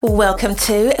Welcome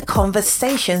to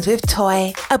Conversations with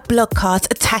Toy, a blogcast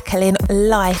tackling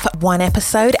life one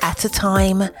episode at a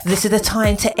time. This is the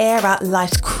time to air out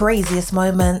life's craziest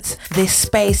moments. This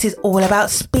space is all about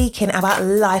speaking about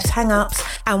life's hang-ups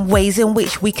and ways in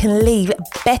which we can leave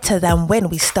better than when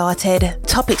we started.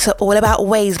 Topics are all about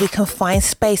ways we can find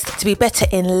space to be better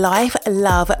in life,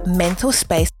 love, mental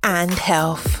space, and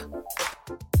health.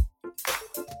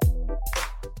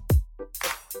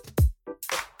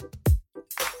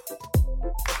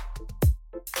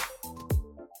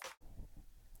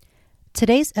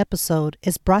 Today's episode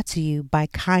is brought to you by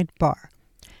Kind Bar.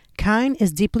 Kind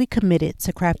is deeply committed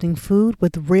to crafting food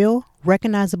with real,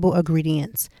 recognizable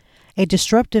ingredients, a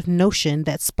disruptive notion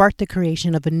that sparked the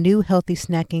creation of a new healthy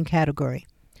snacking category.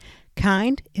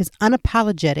 Kind is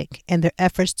unapologetic in their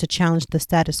efforts to challenge the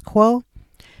status quo,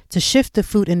 to shift the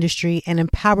food industry and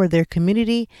empower their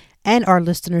community and our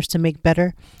listeners to make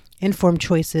better, informed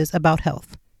choices about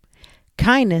health.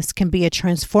 Kindness can be a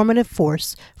transformative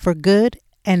force for good,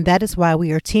 and that is why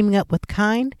we are teaming up with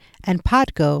Kind and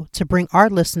Podgo to bring our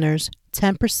listeners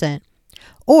 10%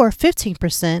 or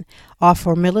 15% off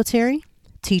for military,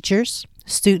 teachers,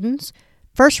 students,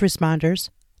 first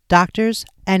responders, doctors,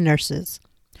 and nurses.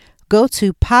 Go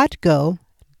to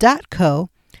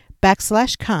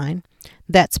podgo.co/kind.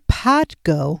 That's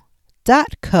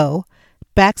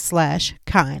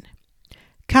podgo.co/kind.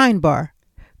 Kind Bar,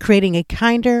 creating a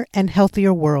kinder and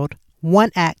healthier world,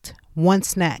 one act, one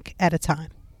snack at a time.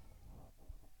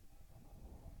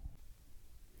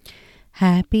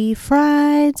 Happy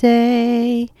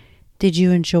Friday. Did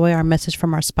you enjoy our message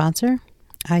from our sponsor?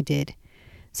 I did.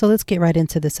 So let's get right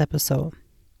into this episode.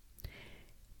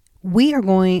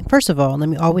 First of all, let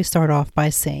me always start off by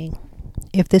saying,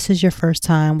 if this is your first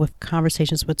time with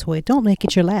Conversations with Toy, don't make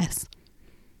it your last.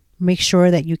 Make sure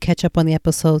that you catch up on the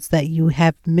episodes that you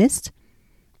have missed.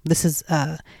 This is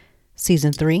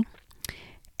season 3.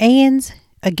 And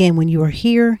again, when you are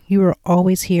here, you are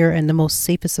always here in the most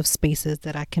safest of spaces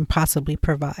that I can possibly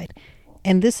provide.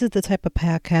 And this is the type of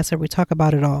podcast where we talk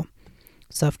about it all.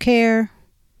 Self-care,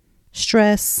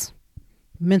 stress,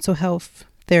 mental health,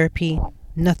 therapy,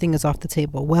 nothing is off the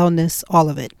table. Wellness, all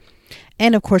of it.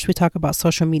 And of course, we talk about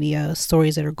social media,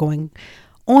 stories that are going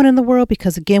on in the world,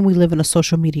 because again, we live in a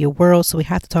social media world. So we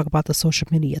have to talk about the social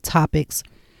media topics.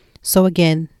 So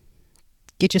again,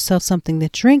 get yourself something to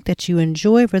drink that you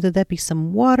enjoy, whether that be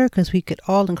some water, because we could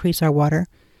all increase our water.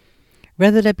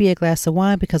 Whether that be a glass of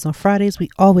wine, because on Fridays we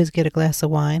always get a glass of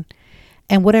wine.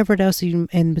 And whatever else you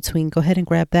in between, go ahead and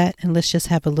grab that and let's just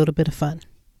have a little bit of fun.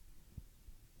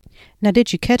 Now,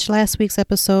 did you catch last week's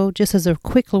episode? Just as a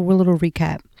quick little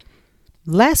recap.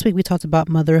 Last week we talked about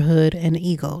motherhood and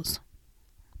egos.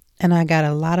 And I got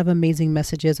a lot of amazing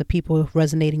messages of people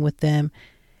resonating with them.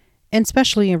 And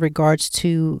especially in regards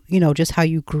to, just how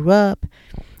you grew up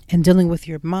and dealing with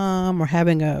your mom or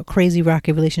having a crazy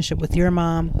rocky relationship with your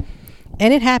mom.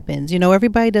 And it happens,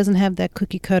 everybody doesn't have that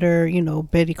cookie cutter,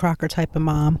 Betty Crocker type of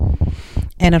mom.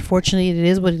 And unfortunately, it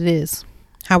is what it is.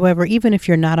 However, even if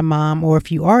you're not a mom or if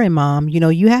you are a mom,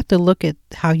 you have to look at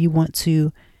how you want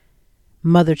to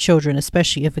mother children,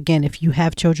 especially if you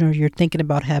have children or you're thinking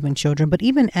about having children. But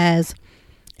even as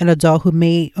an adult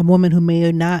a woman who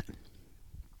may not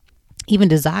even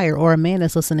desire, or a man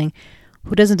that's listening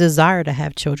who doesn't desire to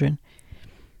have children,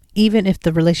 even if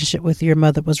the relationship with your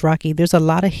mother was rocky, there's a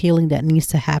lot of healing that needs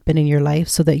to happen in your life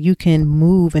so that you can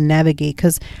move and navigate.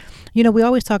 Because, we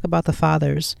always talk about the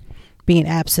fathers being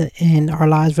absent in our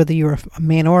lives, whether you're a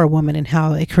man or a woman, and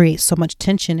how it creates so much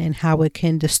tension and how it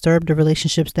can disturb the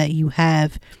relationships that you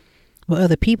have with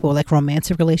other people, like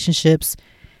romantic relationships,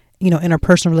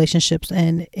 interpersonal relationships.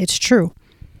 And it's true.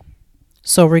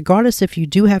 So regardless if you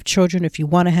do have children, if you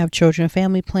want to have children,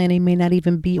 family planning may not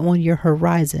even be on your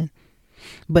horizon.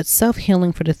 But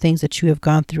self-healing for the things that you have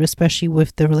gone through, especially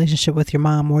with the relationship with your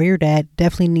mom or your dad,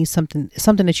 definitely needs something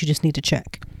that you just need to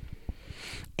check.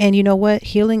 And you know what?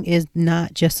 Healing is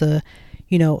not just an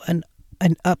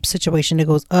up situation that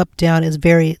goes up, down.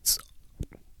 It's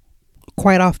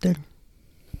quite often.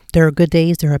 There are good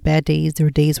days, there are bad days, there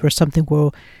are days where something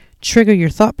will trigger your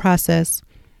thought process.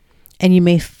 And you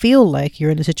may feel like you're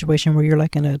in a situation where you're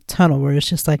like in a tunnel where it's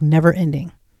just like never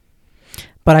ending.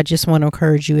 But I just want to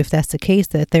encourage you, if that's the case,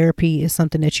 that therapy is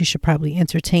something that you should probably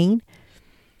entertain.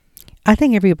 I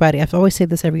think everybody, I've always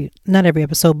said this not every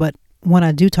episode, but when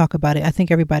I do talk about it, I think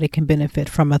everybody can benefit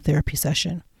from a therapy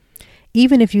session.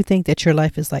 Even if you think that your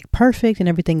life is like perfect and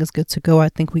everything is good to go, I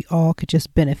think we all could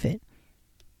just benefit.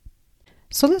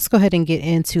 So let's go ahead and get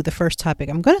into the first topic.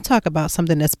 I'm going to talk about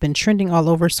something that's been trending all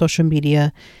over social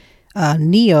media.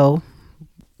 Ne-Yo,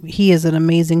 he is an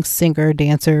amazing singer,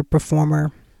 dancer,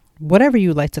 performer, whatever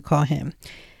you like to call him.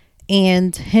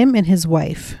 And him and his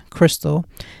wife, Crystal,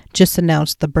 just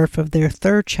announced the birth of their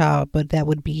third child, but that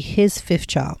would be his fifth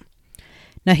child.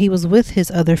 Now, he was with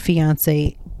his other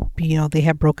fiance. They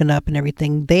have broken up and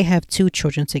everything. They have 2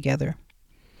 children together.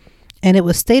 And it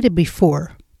was stated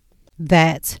before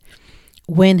that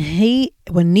when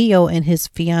Neo and his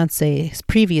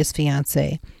previous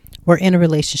fiance, were in a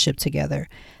relationship together,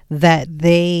 that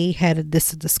they had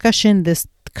this discussion, this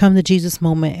come to Jesus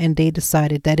moment, and they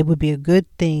decided that it would be a good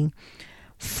thing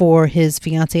for his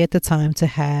fiance at the time to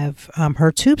have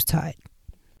her tubes tied.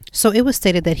 So it was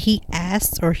stated that he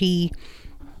asked, or he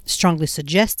strongly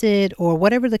suggested, or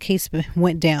whatever the case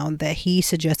went down, that he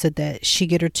suggested that she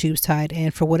get her tubes tied,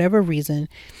 and for whatever reason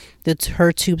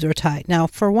her tubes are tied. Now,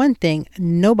 for one thing,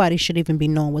 nobody should even be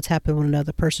knowing what's happening with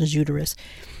another person's uterus.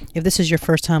 If this is your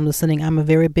first time listening, I'm a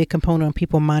very big component on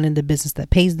people minding the business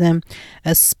that pays them,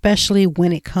 especially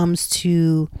when it comes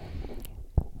to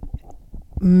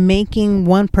making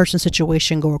one person's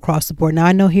situation go across the board. Now,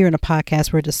 I know here in a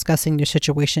podcast we're discussing their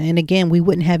situation, and again, we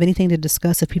wouldn't have anything to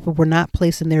discuss if people were not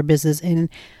placing their business in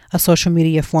a social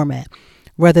media format.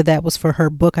 Whether that was for her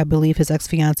book, I believe his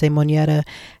ex-fiance Monietta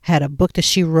had a book that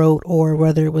she wrote, or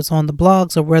whether it was on the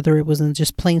blogs, or whether it was in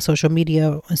just plain social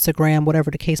media, Instagram,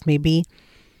 whatever the case may be.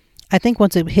 I think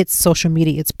once it hits social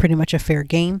media, it's pretty much a fair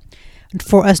game.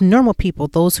 For us normal people,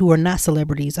 those who are not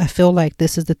celebrities, I feel like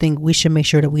this is the thing we should make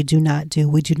sure that we do not do.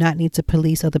 We do not need to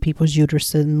police other people's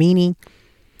uteruses, meaning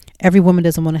every woman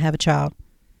doesn't want to have a child.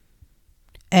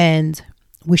 And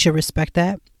we should respect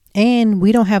that. And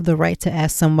we don't have the right to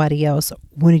ask somebody else,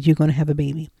 when are you going to have a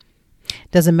baby?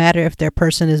 Doesn't matter if their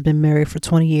person has been married for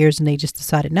 20 years and they just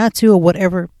decided not to, or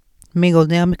whatever may go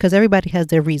down, because everybody has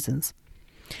their reasons.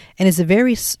 And it's a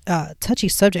very touchy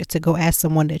subject to go ask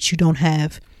someone that you don't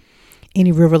have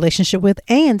any real relationship with.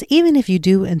 And even if you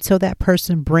do, until that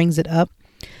person brings it up,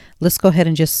 let's go ahead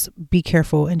and just be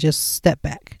careful and just step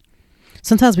back.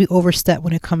 Sometimes we overstep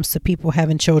when it comes to people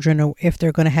having children, or if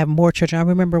they're going to have more children. I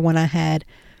remember when I had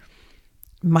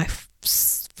my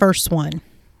first one,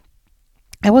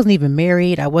 I wasn't even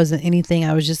married. I wasn't anything.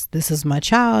 I was just, this is my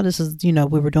child. This is,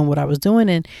 we were doing what I was doing.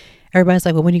 And everybody's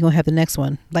like, well, when are you going to have the next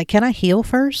one? Like, can I heal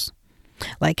first?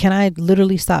 Like, can I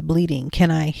literally stop bleeding? Can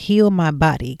I heal my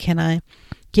body? Can I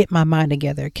get my mind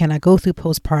together? Can I go through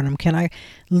postpartum? Can I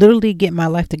literally get my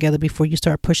life together before you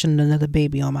start pushing another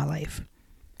baby on my life?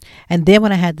 And then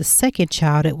when I had the second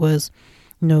child, it was,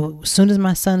 as soon as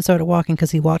my son started walking,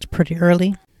 because he walked pretty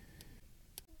early.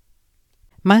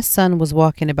 My son was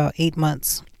walking about 8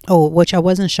 months. Oh, which I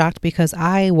wasn't shocked, because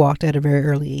I walked at a very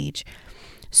early age.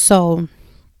 So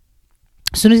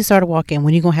as soon as he started walking,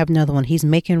 when you're going to have another one, he's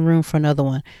making room for another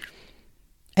one.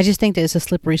 I just think that it's a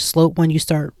slippery slope when you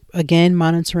start, again,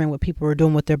 monitoring what people are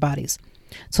doing with their bodies.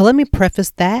 So let me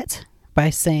preface that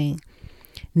by saying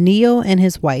Neo and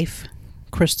his wife,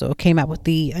 Crystal, came out with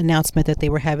the announcement that they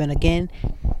were having, again,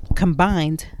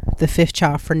 combined the 5th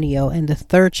child for Neo and the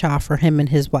 3rd child for him and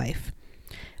his wife.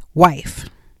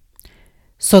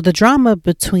 So the drama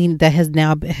between that has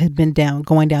now been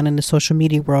going down in the social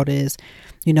media world is,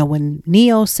 when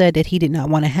Neo said that he did not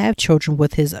want to have children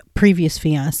with his previous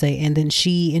fiance, and then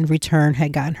she in return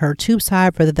had gotten her tubes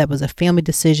tied, whether that was a family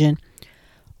decision,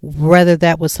 whether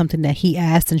that was something that he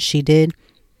asked and she did.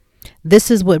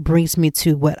 This is what brings me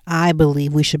to what I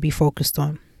believe we should be focused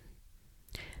on.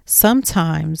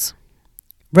 Sometimes,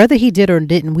 whether he did or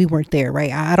didn't, we weren't there,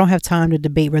 right? I don't have time to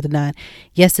debate whether or not,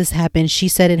 yes, this happened. She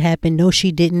said it happened. No,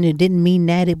 she didn't. It didn't mean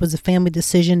that. It was a family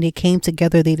decision. They came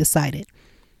together. They decided.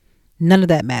 None of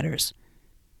that matters.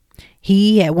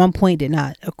 He, at one point, did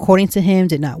not, according to him,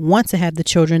 did not want to have the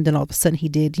children. Then all of a sudden he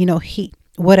did.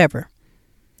 Whatever.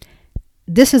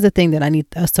 This is the thing that I need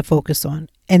us to focus on.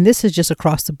 And this is just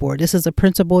across the board. This is a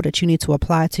principle that you need to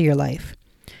apply to your life.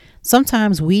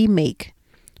 Sometimes we make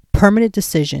permanent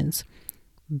decisions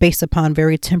based upon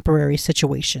very temporary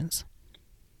situations.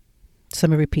 So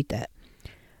let me repeat that.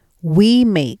 We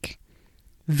make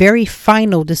very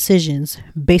final decisions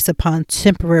based upon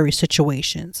temporary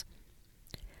situations.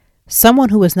 Someone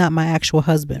who is not my actual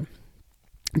husband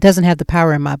doesn't have the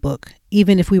power in my book,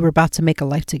 even if we were about to make a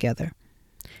life together,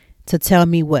 to tell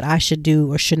me what I should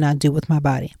do or should not do with my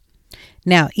body.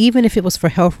 Now, even if it was for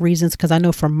health reasons, because I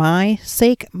know for my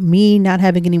sake, me not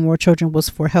having any more children was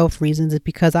for health reasons, it's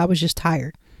because I was just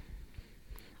tired.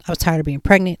 I was tired of being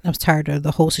pregnant. I was tired of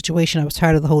the whole situation. I was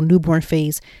tired of the whole newborn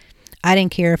phase. I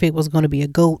didn't care if it was going to be a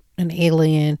goat, an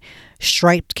alien,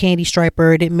 striped candy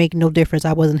striper. It didn't make no difference.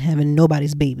 I wasn't having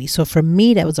nobody's baby. So for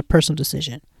me, that was a personal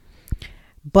decision.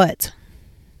 But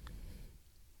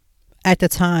at the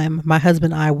time, my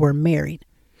husband and I were married.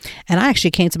 And I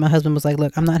actually came to my husband, was like,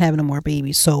 look, I'm not having no more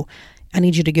babies. So I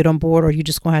need you to get on board, or you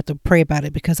just going to have to pray about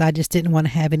it, because I just didn't want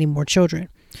to have any more children.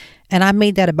 And I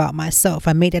made that about myself.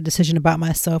 I made that decision about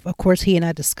myself. Of course, he and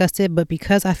I discussed it, but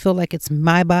because I feel like it's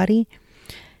my body,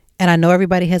 and I know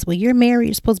everybody has, well, you're married,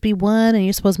 you're supposed to be one, and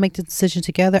you're supposed to make the decision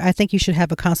together. I think you should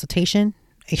have a consultation,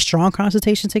 a strong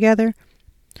consultation together.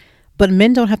 But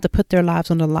men don't have to put their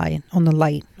lives on the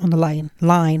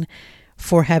line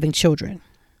for having children.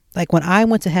 Like when I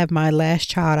went to have my last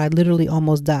child, I literally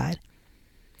almost died.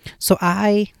 So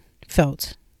I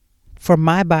felt, for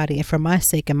my body and for my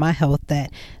sake and my health,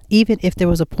 that even if there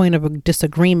was a point of a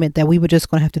disagreement, that we were just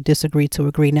going to have to disagree to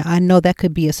agree. Now, I know that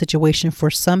could be a situation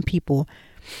for some people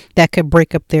that could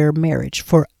break up their marriage.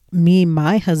 For me,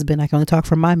 my husband, I can only talk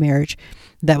for my marriage,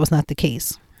 that was not the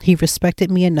case. He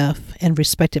respected me enough and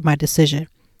respected my decision.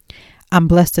 I'm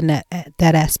blessed in that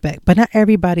aspect, but not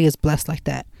everybody is blessed like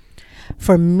that.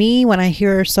 For me, when I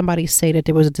hear somebody say that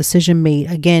there was a decision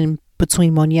made, again,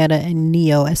 between Monietta and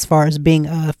Neo, as far as being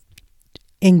a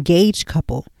engaged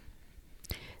couple,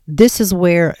 this is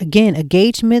where, again,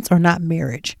 engagements are not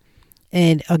marriage.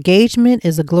 And engagement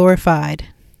is a glorified,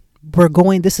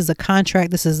 this is a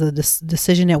contract, this is a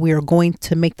decision that we are going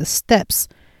to make the steps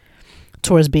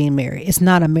towards being married. It's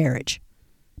not a marriage.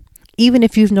 Even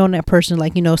if you've known that person,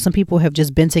 like, some people have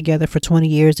just been together for 20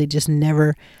 years. They just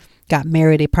never got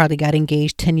married. They probably got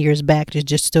engaged 10 years back. They're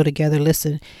just still together.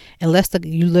 Listen, unless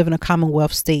you live in a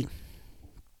Commonwealth state,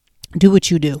 do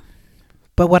what you do.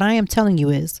 But what I am telling you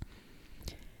is,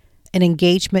 an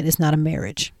engagement is not a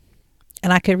marriage.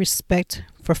 And I can respect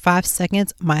for 5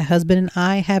 seconds my husband and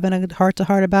I having a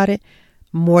heart-to-heart about it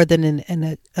more than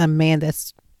a man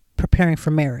that's preparing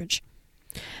for marriage.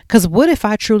 Because what if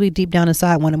I truly deep down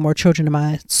inside wanted more children, and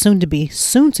my soon to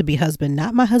be husband,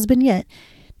 not my husband yet,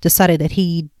 decided that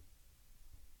he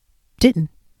didn't,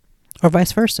 or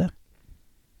vice versa?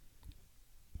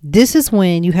 This is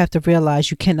when you have to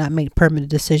realize you cannot make permanent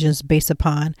decisions based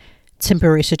upon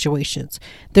temporary situations.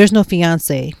 There's no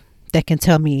fiance that can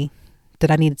tell me that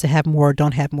I needed to have more or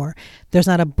don't have more. There's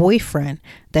not a boyfriend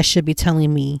that should be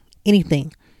telling me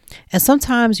anything. And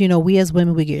sometimes, we as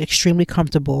women, we get extremely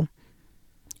comfortable,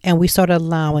 and we start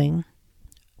allowing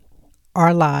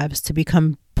our lives to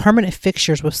become permanent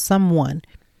fixtures with someone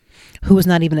who is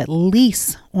not even at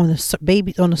least on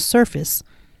the surface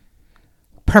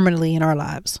permanently in our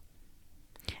lives.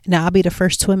 Now, I'll be the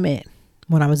first to admit,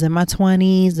 when I was in my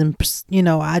 20s and,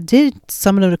 I did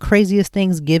some of the craziest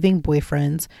things, giving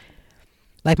boyfriends,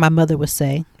 like my mother would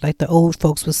say, like the old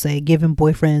folks would say, giving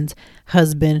boyfriends,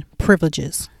 husband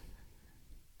privileges.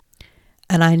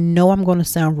 And I know I'm going to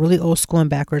sound really old school and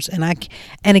backwards. And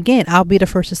again, I'll be the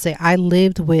first to say I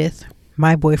lived with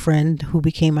my boyfriend, who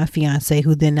became my fiance,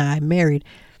 who then I married.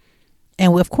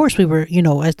 And of course we were,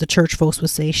 as the church folks would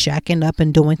say, shacking up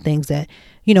and doing things that,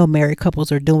 married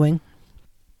couples are doing,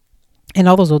 and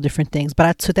all those little different things.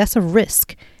 But so that's a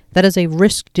risk. That is a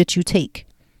risk that you take.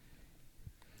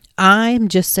 I'm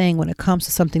just saying, when it comes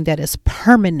to something that is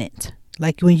permanent,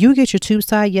 like when you get your tube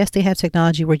side, yes, they have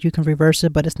technology where you can reverse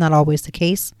it, but it's not always the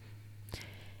case.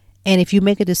 And if you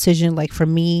make a decision, like for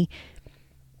me,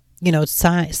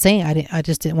 saying I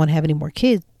just didn't want to have any more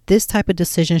kids, this type of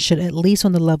decision should at least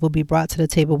on the level be brought to the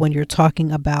table when you're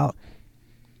talking about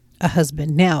a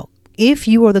husband. Now, if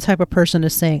you are the type of person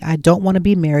that's saying, I don't want to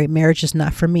be married, marriage is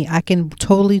not for me, I can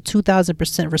totally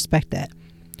 2000% respect that.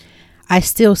 I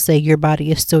still say your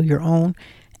body is still your own.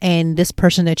 And this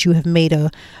person that you have made a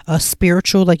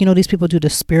spiritual, like, these people do the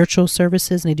spiritual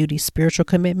services and they do these spiritual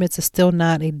commitments, is still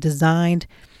not a designed,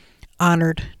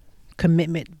 honored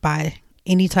commitment by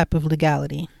any type of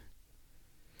legality.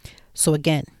 So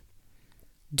again,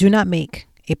 do not make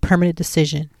a permanent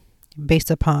decision based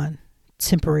upon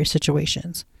temporary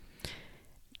situations.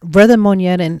 Brother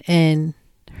Monietta, and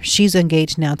she's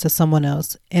engaged now to someone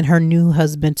else, and her new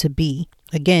husband to be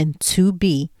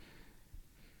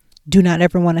do not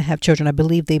ever want to have children. I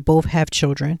believe they both have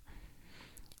children,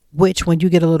 which when you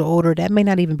get a little older, that may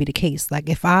not even be the case. Like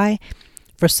if I,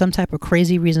 for some type of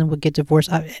crazy reason, would get divorced,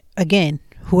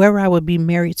 whoever I would be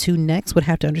married to next would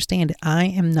have to understand that I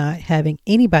am not having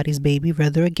anybody's baby.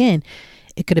 Rather, again,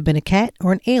 it could have been a cat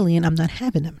or an alien. I'm not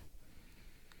having them.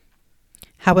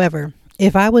 However,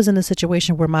 if I was in a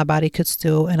situation where my body could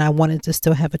still, and I wanted to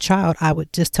still have a child, I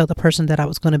would just tell the person that I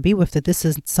was going to be with that this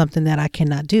is something that I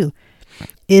cannot do.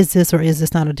 Is this or is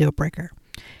this not a deal breaker?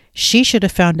 She should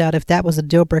have found out if that was a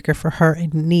deal breaker for her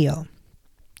and Neo.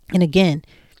 And again,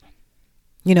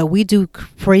 we do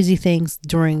crazy things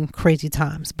during crazy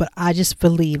times, but I'm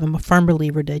a firm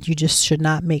believer that you just should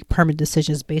not make permanent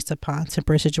decisions based upon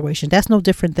temporary situation. That's no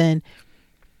different than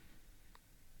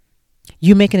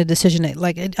You making a decision that,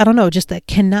 like, I don't know, just that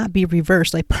cannot be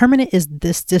reversed. Like, permanent is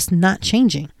this just not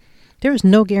changing. There is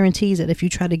no guarantees that if you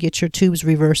try to get your tubes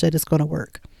reversed that it's going to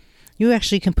work. You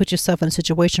actually can put yourself in a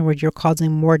situation where you're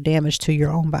causing more damage to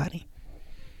your own body.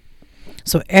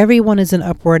 So everyone is in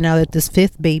uproar now that this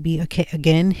fifth baby, okay,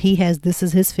 again, this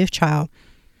is his fifth child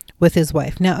with his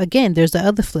wife. Now, again, there's the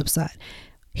other flip side.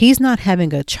 He's not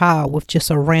having a child with just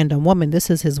a random woman. This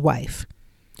is his wife.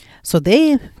 So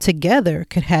they together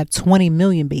could have 20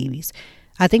 million babies.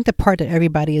 I think the part that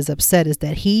everybody is upset is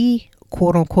that he,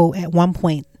 quote unquote, at one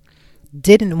point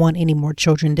didn't want any more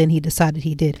children than he decided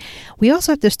he did. We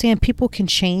also have to understand people can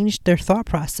change their thought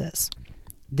process.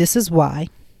 This is why,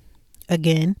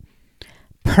 again,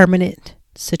 permanent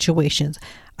situations.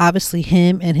 Obviously,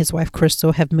 him and his wife,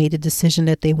 Crystal, have made a decision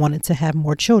that they wanted to have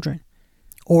more children.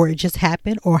 Or it just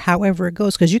happened, or however it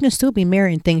goes. Because you can still be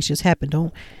married and things just happen.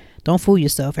 Don't fool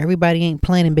yourself. Everybody ain't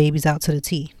planning babies out to the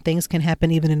T. Things can happen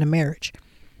even in a marriage.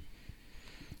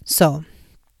 So,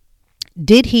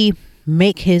 did he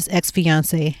make his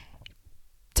ex-fiance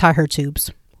tie her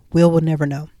tubes? Will never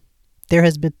know. There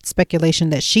has been speculation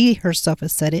that she herself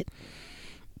has said it.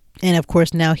 And of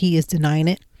course, now he is denying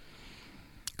it.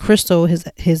 Crystal,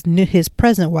 his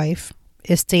present wife,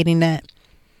 is stating that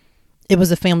it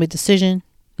was a family decision,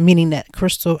 meaning that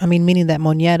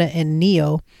Monyetta and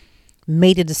Neo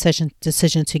made a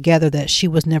decision together that she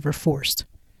was never forced.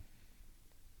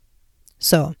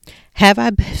 So, have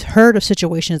I heard of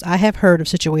situations? I have heard of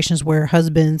situations where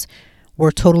husbands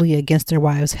were totally against their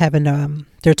wives having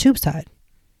their tubes tied.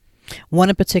 One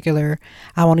in particular,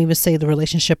 I won't even say the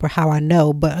relationship or how I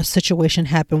know, but a situation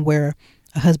happened where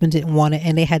a husband didn't want it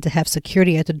and they had to have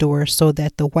security at the door so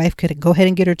that the wife could go ahead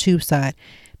and get her tubes tied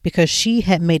because she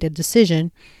had made a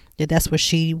decision that that's what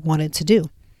she wanted to do.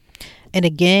 And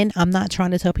again, I'm not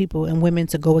trying to tell people and women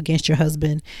to go against your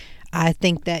husband. I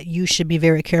think that you should be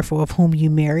very careful of whom you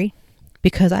marry,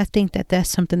 because I think that that's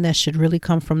something that should really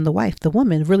come from the wife. The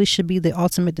woman really should be the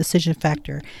ultimate decision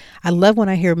factor. I love when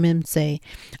I hear men say,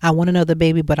 I want another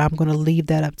baby, but I'm going to leave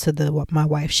that up to my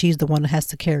wife. She's the one that has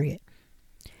to carry it.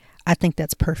 I think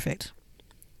that's perfect.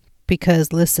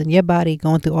 Because listen, your body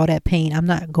going through all that pain. I'm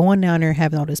not going down there and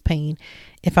having all this pain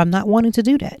if I'm not wanting to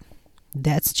do that.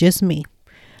 That's just me.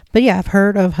 But yeah, I've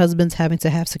heard of husbands having to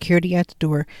have security at the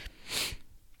door,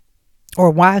 or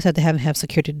wives had to have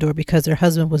security at the door because their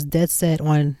husband was dead set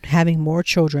on having more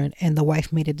children and the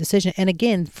wife made a decision. And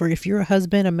again, if you're a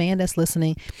husband, a man that's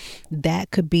listening,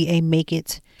 that could be a make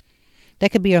it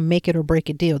or break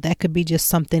it deal. That could be just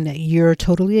something that you're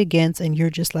totally against and you're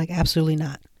just like, absolutely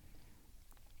not.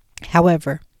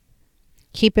 However,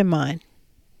 keep in mind,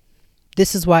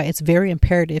 this is why it's very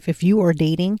imperative if you are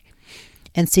dating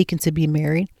and seeking to be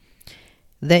married,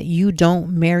 that you don't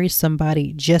marry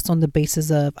somebody just on the basis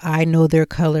of, I know their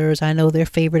colors, I know their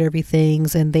favorite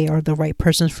everythings, and they are the right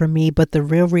persons for me. But the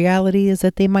real reality is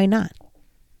that they might not.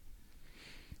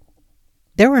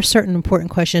 There are certain important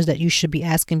questions that you should be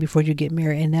asking before you get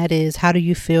married. And that is, how do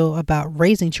you feel about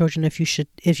raising children if you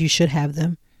should have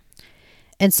them?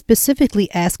 And specifically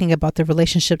asking about the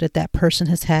relationship that person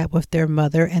has had with their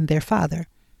mother and their father.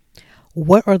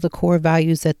 What are the core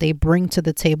values that they bring to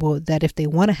the table that if they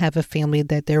want to have a family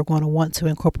that they're going to want to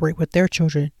incorporate with their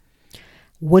children?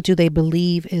 What do they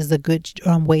believe is the good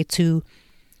way to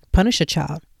punish a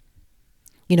child?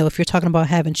 You know, if you're talking about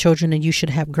having children and you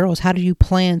should have girls, how do you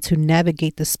plan to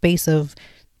navigate the space of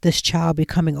this child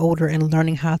becoming older and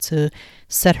learning how to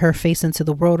set her face into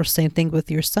the world, or same thing with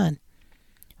your son?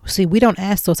 See, we don't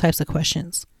ask those types of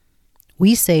questions.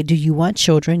 We say, do you want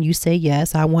children? You say,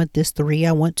 yes, I want this 3,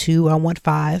 I want 2, I want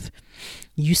 5.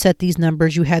 You set these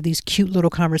numbers, you have these cute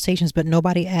little conversations, but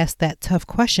nobody asks that tough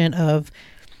question of,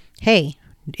 hey,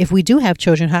 if we do have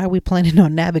children, how are we planning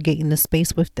on navigating the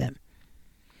space with them?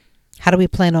 How do we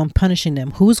plan on punishing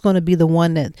them? Who's going to be the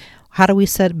one how do we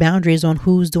set boundaries on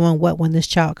who's doing what when this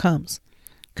child comes?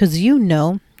 Because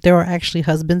there are actually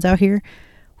husbands out here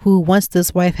who, once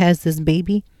this wife has this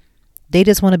baby, they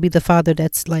just want to be the father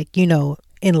that's like,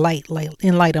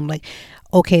 enlight them. Like,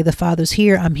 okay, the father's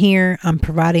here, I'm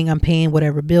providing, I'm paying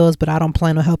whatever bills, but I don't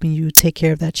plan on helping you take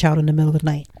care of that child in the middle of the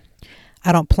night.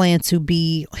 I don't plan to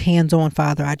be hands-on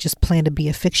father. I just plan to be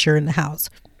a fixture in the house.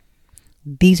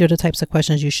 These are the types of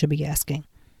questions you should be asking.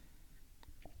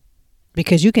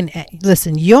 Because you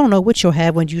don't know what you'll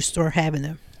have when you start having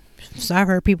them. So I've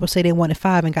heard people say they wanted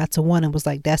 5 and got to 1 and was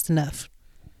like, that's enough.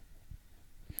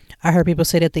 I heard people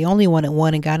say that they only wanted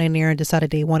 1 and got in there and decided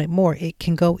they wanted more. It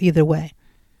can go either way.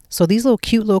 So these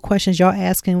cute little questions y'all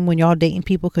asking when y'all dating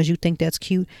people because you think that's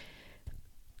cute,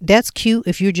 That's cute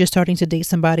if you're just starting to date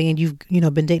somebody and you've,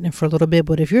 been dating them for a little bit.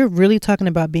 But if you're really talking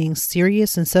about being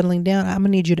serious and settling down, I'm gonna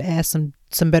need you to ask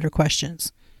some better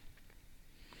questions.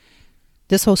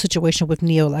 This whole situation with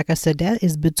Neil, like I said, that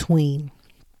is between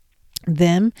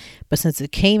them. But since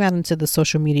it came out into the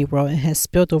social media world, it has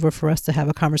spilled over for us to have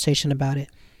a conversation about it.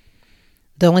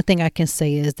 The only thing I can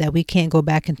say is that we can't go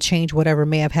back and change whatever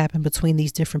may have happened between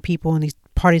these different people and these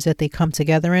parties that they come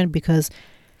together in, because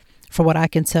for what I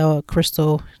can tell,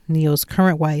 Crystal, Neil's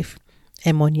current wife,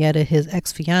 and Monyetta, his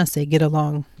ex-fiance, get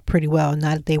along pretty well.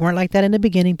 Not they weren't like that in the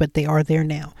beginning, but they are there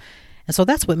now. And so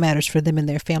that's what matters for them and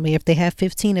their family. If they have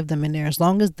 15 of them in there, as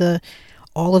long as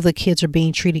all of the kids are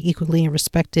being treated equally and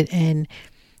respected and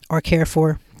are cared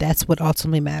for, that's what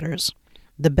ultimately matters.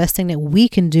 The best thing that we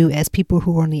can do as people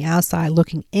who are on the outside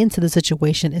looking into the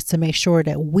situation is to make sure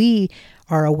that we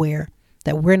are aware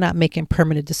that we're not making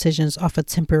permanent decisions off of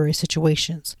temporary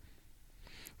situations.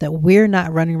 That we're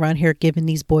not running around here giving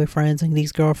these boyfriends and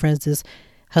these girlfriends this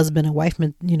husband and wife,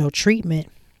 treatment,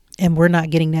 and we're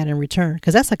not getting that in return.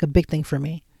 Because that's like a big thing for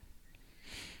me.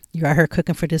 You're out here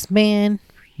cooking for this man,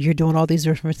 you're doing all these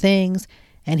different things,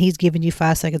 and he's giving you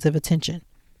 5 seconds of attention.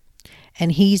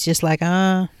 And he's just like,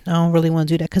 I don't really want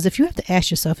to do that. Because if you have to ask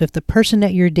yourself, if the person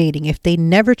that you're dating, if they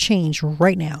never change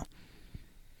right now,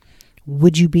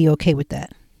 would you be okay with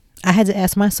that? I had to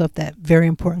ask myself that very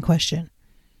important question.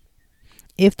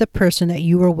 If the person that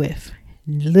you are with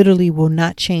literally will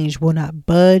not change, will not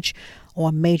budge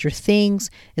on major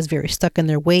things, is very stuck in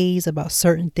their ways about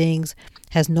certain things,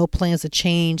 has no plans to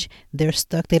change, they're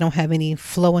stuck, they don't have any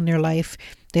flow in their life,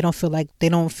 they don't feel like they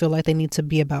need to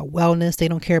be about wellness, they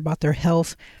don't care about their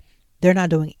health, they're not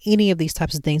doing any of these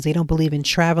types of things, they don't believe in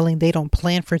traveling, they don't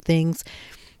plan for things,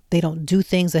 they don't do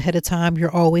things ahead of time,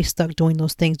 you're always stuck doing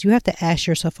those things. You have to ask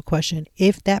yourself a question.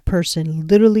 If that person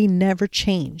literally never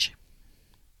change,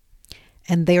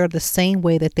 and they are the same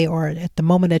way that they are at the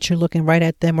moment that you're looking right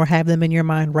at them or have them in your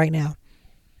mind right now,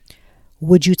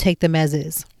 would you take them as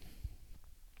is?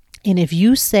 And if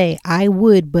you say, I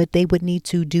would, but they would need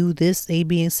to do this, A,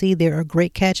 B, and C, they're a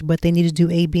great catch, but they need to do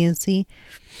A, B, and C,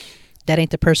 that ain't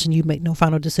the person you make no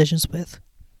final decisions with.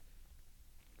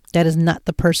 That is not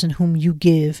the person whom you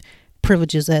give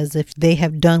privileges as if they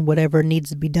have done whatever needs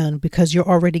to be done, because you're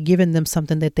already giving them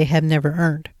something that they have never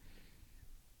earned.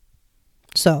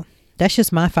 So that's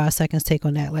just my 5 seconds take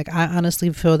on that. Like, I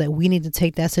honestly feel that we need to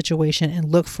take that situation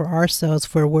and look for ourselves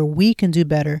for where we can do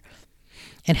better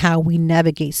and how we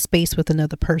navigate space with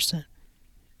another person.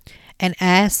 And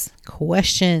ask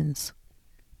questions.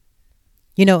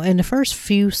 In the first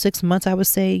few 6 months, I would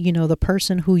say, the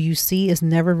person who you see is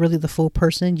never really the full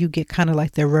person. You get kind of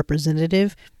like their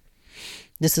representative.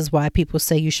 This is why people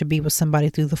say you should be with somebody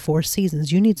through the 4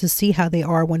 seasons. You need to see how they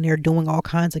are when they're doing all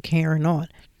kinds of carrying on,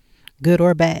 good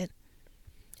or bad.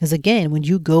 Because again, when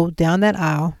you go down that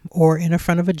aisle or in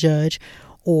front of a judge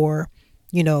or,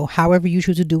 however you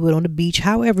choose to do it on the beach,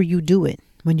 however you do it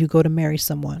when you go to marry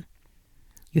someone,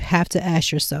 you have to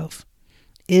ask yourself,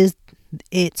 is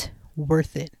it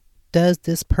worth it? Does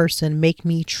this person make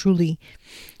me truly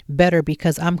better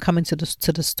because I'm coming to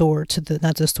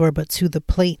the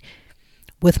plate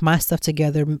with my stuff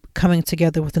together, coming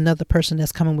together with another person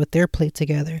that's coming with their plate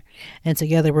together, and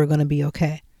together we're going to be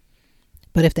okay.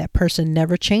 But if that person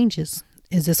never changes,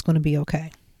 is this going to be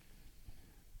okay?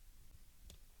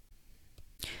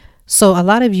 So a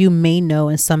lot of you may know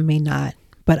and some may not,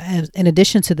 but in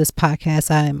addition to this podcast,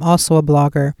 I am also a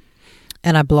blogger,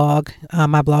 and I blog.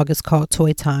 My blog is called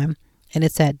Toy Time, and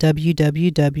it's at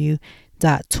www.toytime.org.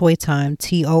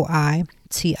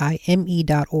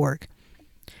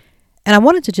 And I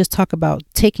wanted to just talk about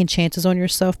taking chances on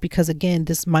yourself because, again,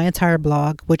 my entire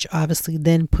blog, which obviously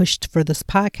then pushed for this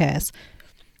podcast,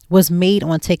 was made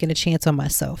on taking a chance on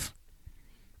myself.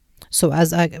 So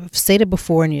as I've stated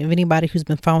before, and if anybody who's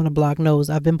been following the blog knows,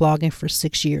 I've been blogging for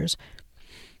 6 years.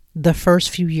 The first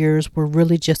few years were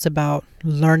really just about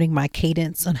learning my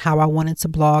cadence on how I wanted to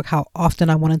blog, how often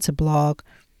I wanted to blog,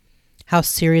 how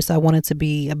serious I wanted to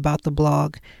be about the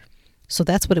blog. So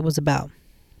that's what it was about.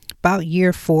 About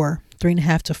year 4,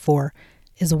 3.5 to 4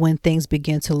 is when things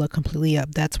began to look completely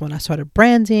up. That's when I started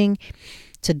branding.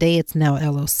 Today it's now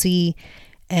LLC.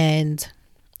 And,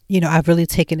 I've really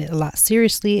taken it a lot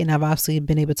seriously, and I've obviously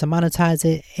been able to monetize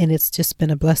it, and it's just been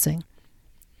a blessing.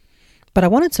 But I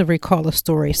wanted to recall a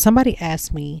story. Somebody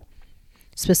asked me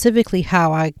specifically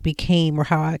how I became or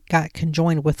how I got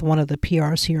conjoined with one of the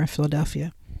PRs here in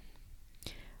Philadelphia.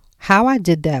 How I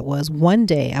did that was one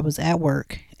day I was at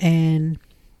work and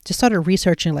just started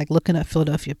researching, like looking at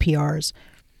Philadelphia PRs.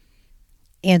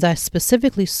 And I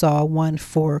specifically saw one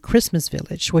for Christmas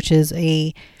Village, which is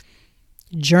a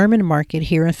German market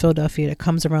here in Philadelphia that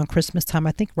comes around Christmas time,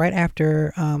 I think right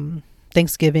after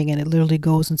Thanksgiving, and it literally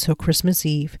goes until Christmas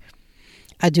Eve.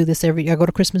 I go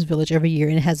to Christmas Village every year,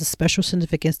 and it has a special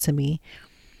significance to me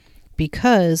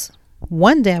because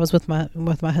one day I was with my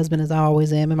husband, as I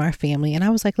always am, and my family, and I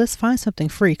was like, let's find something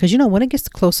free. Because, when it gets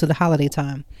close to the holiday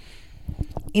time,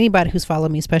 anybody who's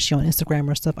followed me, especially on Instagram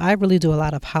or stuff, I really do a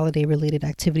lot of holiday related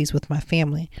activities with my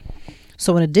family.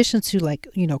 So in addition to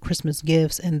Christmas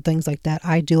gifts and things like that,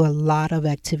 I do a lot of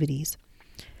activities.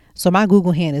 So my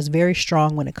Google hand is very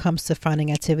strong when it comes to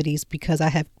finding activities because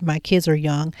my kids are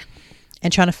young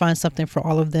and trying to find something for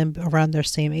all of them around their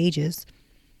same ages.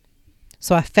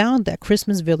 So I found that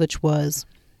Christmas Village was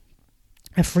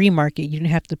a free market. You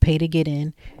didn't have to pay to get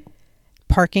in.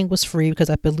 Parking was free because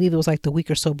I believe it was like the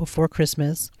week or so before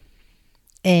Christmas.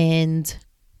 And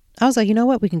I was like, you know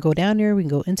what? We can go down there. We can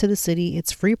go into the city.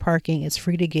 It's free parking. It's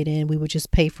free to get in. We would just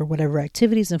pay for whatever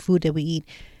activities and food that we eat.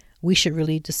 We should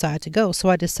really decide to go. So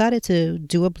I decided to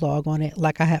do a blog on it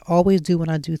like I always do when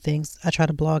I do things. I try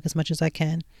to blog as much as I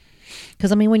can.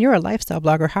 Because, when you're a lifestyle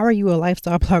blogger, how are you a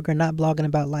lifestyle blogger not blogging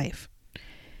about life?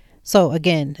 So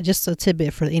again, just a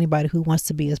tidbit for anybody who wants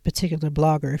to be a particular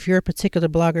blogger. If you're a particular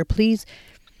blogger, please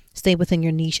stay within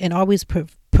your niche and always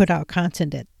put out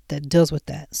content that deals with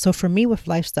that. So for me with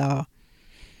lifestyle,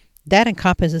 that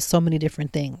encompasses so many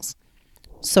different things.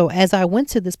 So as I went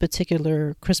to this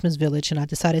particular Christmas Village and I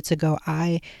decided to go,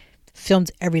 I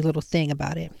filmed every little thing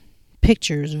about it.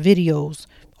 Pictures, videos,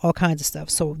 all kinds of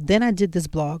stuff. So then I did this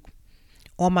blog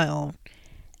on my own.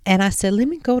 And I said, let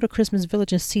me go to Christmas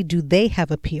Village and see, do they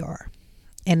have a PR?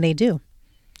 And they do.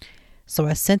 So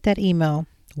I sent that email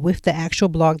with the actual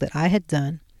blog that I had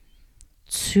done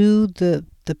to the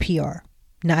PR.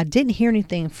 Now, I didn't hear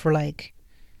anything for I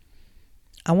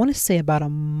want to say about a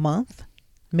month,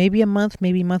 maybe a month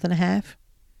and a half.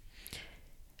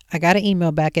 I got an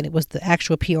email back and it was the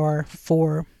actual PR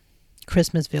for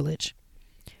Christmas Village.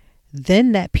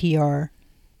 Then that PR,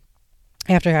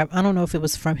 after I don't know if it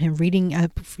was from him reading,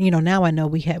 now I know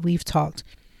we've talked,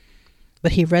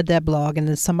 but he read that blog and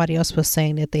then somebody else was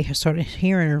saying that they had started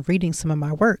hearing or reading some of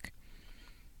my work.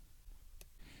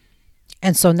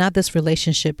 And so now this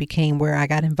relationship became where I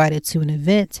got invited to an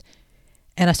event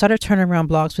and I started turning around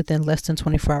blogs within less than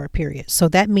 24-hour period. So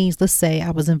that means, let's say I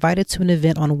was invited to an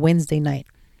event on Wednesday night.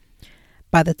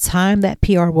 By the time that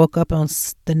PR woke up on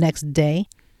the next day,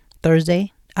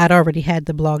 Thursday, I'd already had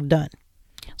the blog done.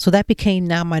 So that became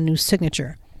now my new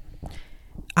signature.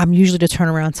 I'm usually the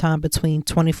turnaround time between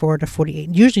 24 to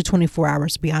 48, usually 24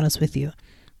 hours, to be honest with you.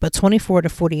 But 24 to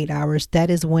 48 hours, that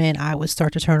is when I would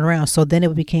start to turn around. So then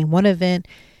it became one event,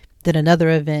 then another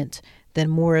event, then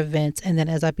more events. And then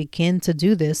as I began to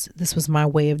do this was my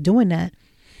way of doing that.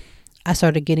 I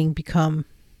started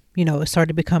it started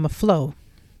to become a flow.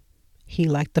 He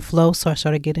liked the flow, so I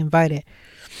started getting invited.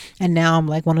 And now I'm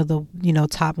like one of the,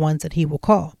 top ones that he will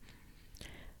call.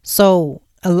 So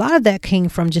a lot of that came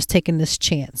from just taking this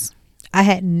chance. I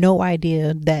had no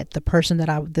idea that the person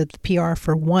the PR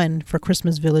for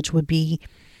Christmas Village would be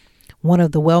one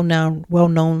of the well-known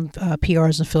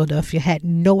PRs in Philadelphia. Had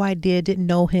no idea, didn't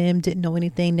know him, didn't know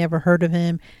anything, never heard of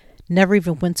him, never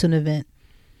even went to an event.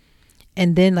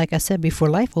 And then, like I said, before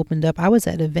life opened up, I was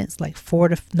at events like 4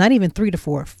 to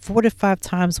 5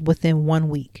 times within 1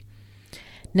 week.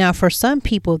 Now, for some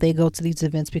people, they go to these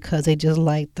events because they just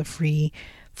like the free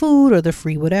food or the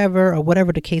free whatever or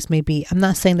whatever the case may be. I'm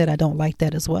not saying that I don't like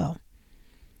that as well.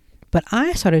 But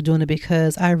I started doing it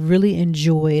because I really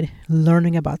enjoyed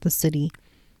learning about the city,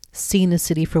 seeing the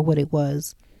city for what it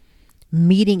was,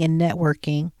 meeting and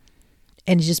networking,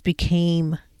 and it just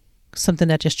became something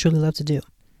that I just truly love to do.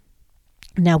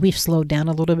 Now we've slowed down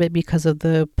a little bit because of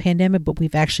the pandemic, but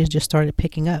we've actually just started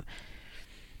picking up.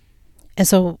 And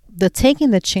so the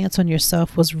taking the chance on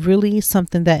yourself was really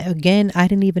something that, again, I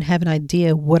didn't even have an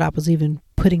idea what I was even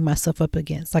putting myself up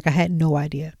against. I had no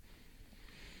idea.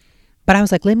 But I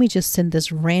was like, let me just send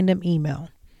this random email.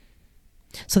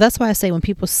 So that's why I say when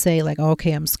people say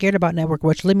okay, I'm scared about network,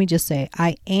 which let me just say,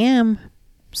 I am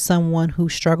someone who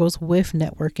struggles with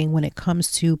networking when it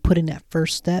comes to putting that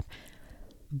first step.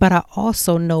 But I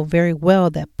also know very well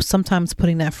that sometimes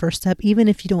putting that first step, even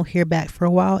if you don't hear back for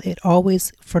a while, it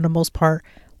always, for the most part,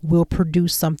 will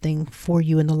produce something for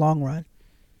you in the long run.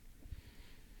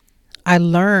 I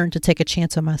learned to take a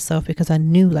chance on myself because I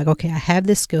knew okay, I have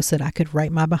this skill set. I could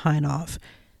write my behind off.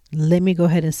 Let me go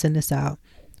ahead and send this out.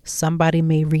 Somebody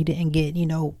may read it and get,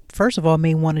 first of all,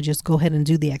 may want to just go ahead and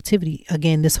do the activity.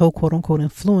 Again, this whole quote unquote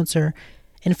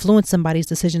influence somebody's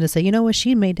decision to say, you know what,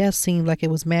 she made that seem like it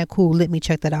was mad cool. Let me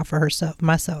check that out for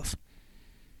myself.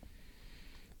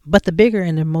 But the bigger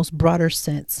and the most broader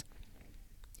sense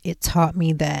it taught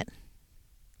me that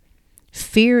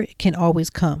fear can always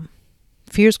come.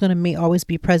 Fear is going to always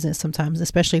be present sometimes,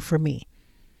 especially for me.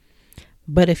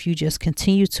 But if you just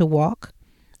continue to walk,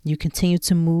 you continue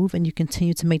to move, and you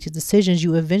continue to make the decisions,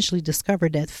 you eventually discover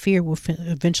that fear will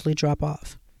eventually drop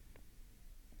off.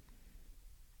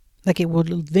 Like it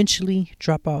will eventually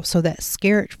drop off. So that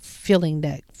scared feeling,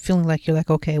 that feeling like you're like,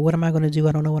 okay, what am I going to do?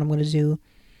 I don't know what I'm going to do.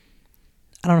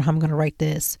 I don't know how I'm going to write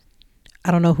this. I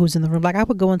don't know who's in the room. Like I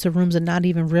would go into rooms and not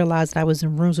even realize that I was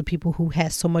in rooms with people who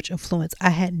had so much influence.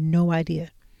 I had no idea.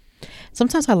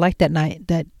 Sometimes I like that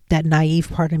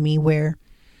naive part of me where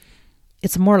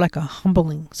it's more like a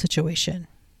humbling situation.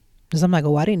 Because I'm like,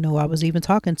 oh, I didn't know I was even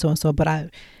talking to so.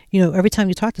 But every time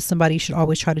you talk to somebody, you should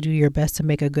always try to do your best to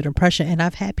make a good impression. And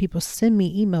I've had people send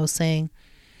me emails saying,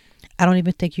 I don't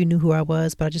even think you knew who I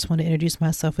was, but I just want to introduce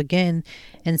myself again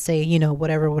and say,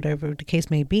 whatever the case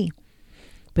may be.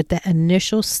 But that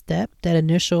initial step, that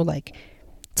initial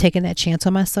taking that chance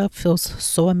on myself feels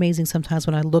so amazing sometimes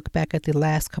when I look back at the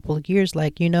last couple of years,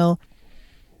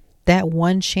 that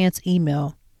one chance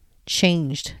email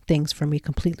changed things for me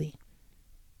completely.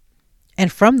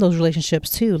 And from those relationships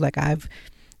too, I've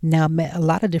now met a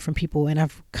lot of different people and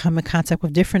I've come in contact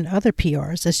with different other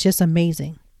PRs. It's just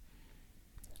amazing.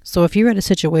 So if you're in a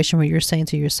situation where you're saying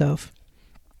to yourself,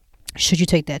 should you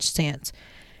take that stance?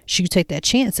 Should you take that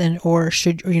chance? Or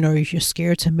if you're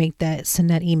scared to send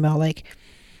that email,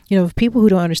 people who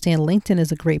don't understand, LinkedIn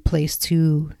is a great place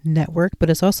to network, but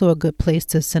it's also a good place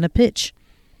to send a pitch.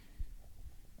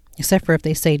 Except for if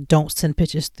they say don't send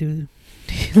pitches through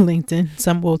LinkedIn.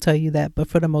 Some will tell you that, but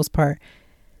for the most part,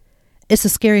 it's a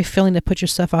scary feeling to put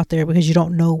yourself out there because you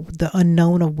don't know the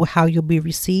unknown of how you'll be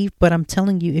received. But I'm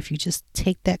telling you, if you just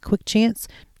take that quick chance,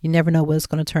 you never know what it's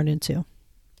going to turn into.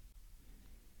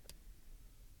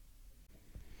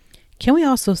 Can we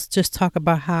also just talk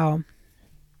about how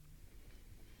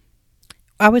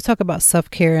I always talk about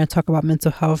self-care and talk about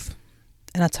mental health,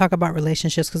 and I talk about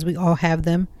relationships because we all have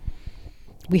them.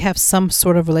 We have some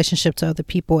sort of relationship to other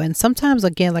people. And sometimes,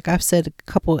 again, like I've said a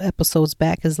couple episodes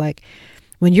back, is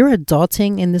when you're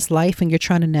adulting in this life and you're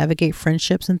trying to navigate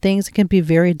friendships and things, it can be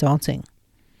very daunting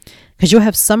because you'll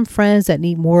have some friends that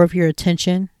need more of your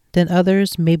attention than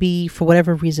others. Maybe for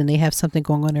whatever reason, they have something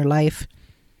going on in their life.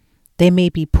 They may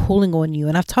be pulling on you.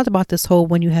 And I've talked about this whole,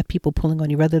 when you have people pulling on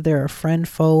you, whether they're a friend,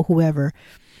 foe, whoever,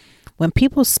 when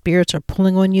people's spirits are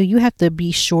pulling on you, you have to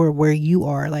be sure where you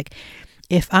are.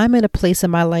 If I'm in a place in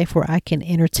my life where I can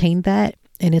entertain that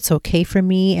and it's okay for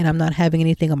me and I'm not having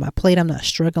anything on my plate, I'm not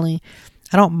struggling,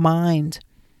 I don't mind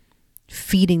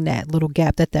feeding that little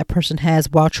gap that person has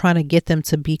while trying to get them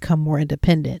to become more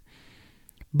independent.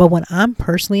 But when I'm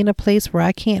personally in a place where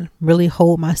I can't really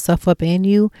hold myself up and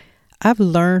you, I've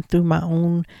learned through my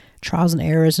own trials and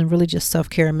errors and really just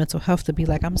self-care and mental health to be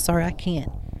like, I'm sorry, I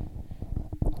can't.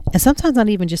 And sometimes not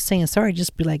even just saying sorry,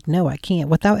 just be like, no, I can't,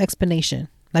 without explanation.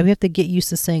 We have to get used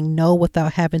to saying no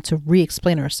without having to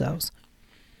re-explain ourselves.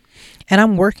 And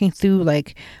I'm working through,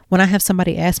 when I have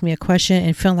somebody ask me a question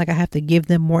and feeling like I have to give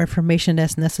them more information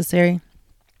that's necessary,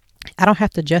 I don't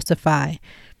have to justify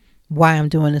why I'm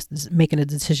doing this, making a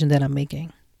decision that I'm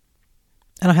making.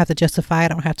 I don't have to justify it. I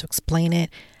don't have to explain it.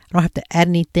 I don't have to add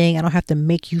anything. I don't have to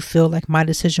make you feel like my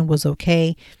decision was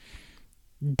okay.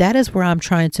 That is where I'm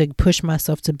trying to push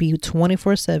myself to be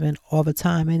 24/7 all the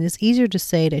time. And it's easier to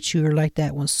say that you're like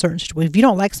that when certain situations. If you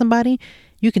don't like somebody,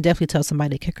 you can definitely tell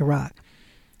somebody to kick a rock.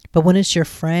 But when it's your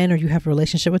friend or you have a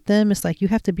relationship with them, it's you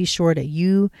have to be sure that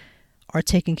you are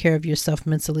taking care of yourself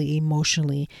mentally,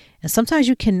 emotionally. And sometimes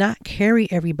you cannot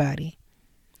carry everybody.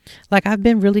 I've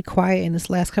been really quiet in this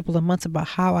last couple of months about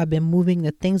how I've been moving,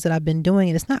 the things that I've been doing.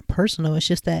 And it's not personal. It's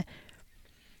just that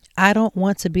I don't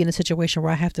want to be in a situation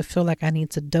where I have to feel like I need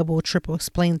to double, triple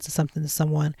explain something to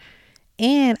someone.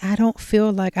 And I don't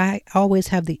feel like I always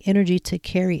have the energy to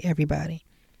carry everybody.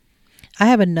 I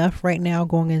have enough right now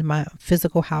going in my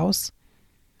physical house,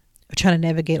 trying to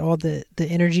navigate all the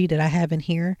energy that I have in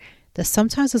here, that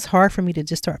sometimes it's hard for me to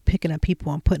just start picking up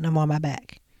people and putting them on my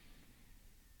back.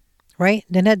 Right?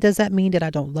 Then does that mean that I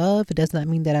don't love? It does not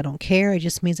mean that I don't care. It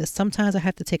just means that sometimes I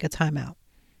have to take a time out.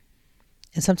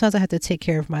 And sometimes I have to take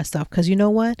care of myself. Because you know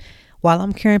what? While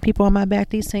I'm carrying people on my back,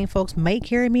 these same folks may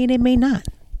carry me and they may not.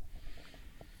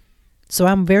 So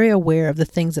I'm very aware of the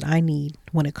things that I need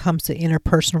when it comes to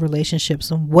interpersonal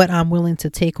relationships and what I'm willing to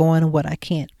take on and what I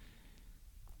can't.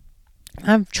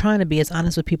 I'm trying to be as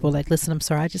honest with people. Listen, I'm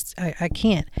sorry. I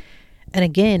can't. And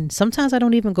again, sometimes I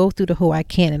don't even go through the whole I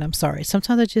can't and I'm sorry.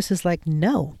 Sometimes it just is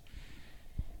no.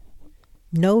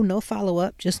 No follow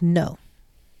up. Just no.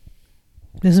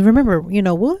 Because remember,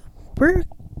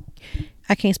 I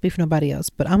I can't speak for nobody else,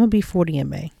 but I'm going to be 40 in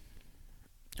May.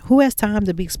 Who has time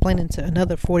to be explaining to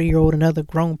another 40-year-old, another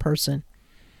grown person,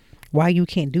 why you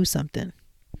can't do something?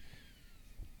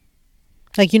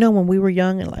 Like, when we were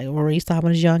young, and or at least I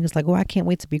was young, it's like, oh, I can't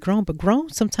wait to be grown. But grown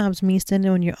sometimes means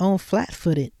standing on your own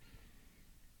flat-footed,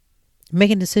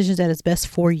 making decisions that is best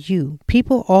for you.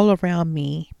 People all around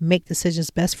me make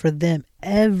decisions best for them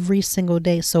every single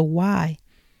day. So why?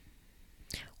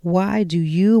 Why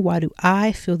do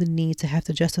I feel the need to have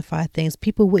to justify things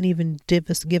people wouldn't even give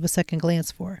a second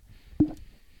glance for?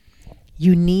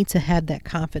 You need to have that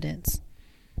confidence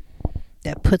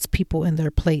that puts people in their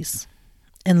place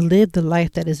and live the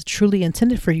life that is truly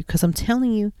intended for you. Because I'm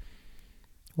telling you,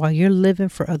 while you're living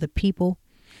for other people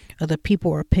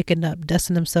are picking up,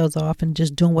 dusting themselves off and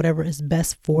just doing whatever is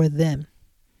best for them.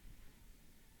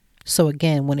 So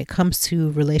again, when it comes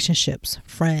to relationships,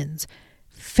 friends,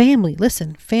 family,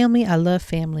 listen, family, I love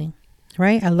family,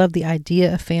 right? I love the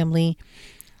idea of family.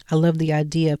 I love the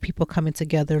idea of people coming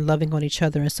together, loving on each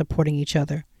other and supporting each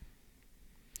other.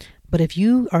 But if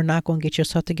you are not going to get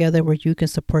yourself together where you can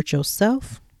support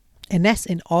yourself, and that's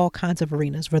in all kinds of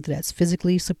arenas, whether that's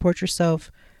physically support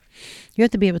yourself, you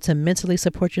have to be able to mentally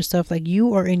support yourself. Like,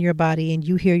 you are in your body and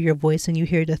you hear your voice and you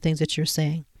hear the things that you're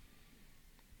saying.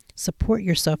 Support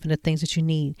yourself in the things that you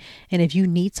need. And if you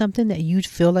need something that you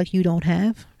feel like you don't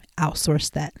have,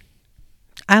 outsource that.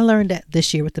 I learned that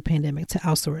this year with the pandemic, to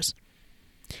outsource.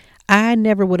 I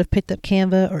never would have picked up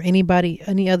Canva or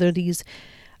any other of these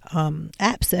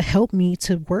apps that help me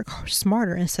to work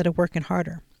smarter instead of working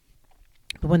harder.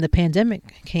 But when the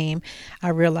pandemic came, I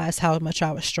realized how much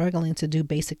I was struggling to do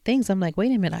basic things. I'm like,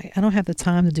 wait a minute, I don't have the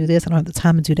time to do this. I don't have the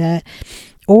time to do that.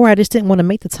 Or I just didn't want to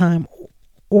make the time.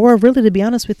 Or really, to be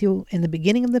honest with you, in the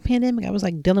beginning of the pandemic, I was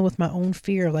like dealing with my own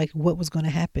fear of like what was going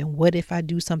to happen. What if I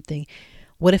do something?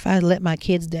 What if I let my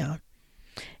kids down?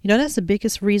 That's the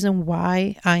biggest reason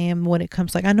why I am, when it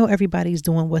comes, like, I know everybody's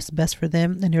doing what's best for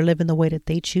them and they're living the way that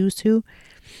they choose to.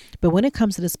 But when it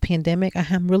comes to this pandemic, I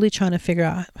am really trying to figure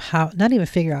out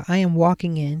I am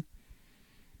walking in,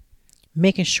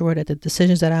 making sure that the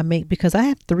decisions that I make, because I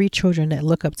have 3 children that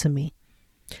look up to me.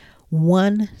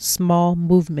 One small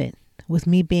movement with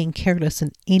me being careless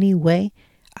in any way,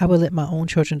 I will let my own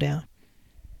children down.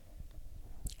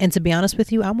 And to be honest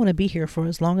with you, I want to be here for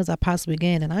as long as I possibly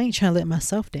can, and I ain't trying to let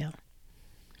myself down.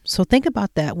 So think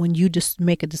about that when you just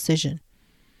make a decision,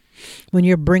 when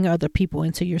you're bringing other people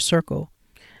into your circle,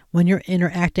 when you're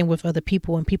interacting with other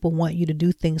people and people want you to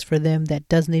do things for them that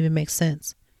doesn't even make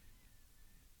sense.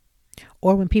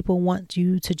 Or when people want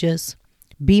you to just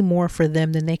be more for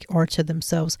them than they are to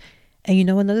themselves. And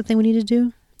another thing we need to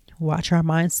do? Watch our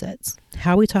mindsets,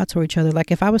 how we talk to each other.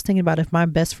 Like, if I was thinking about if my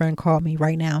best friend called me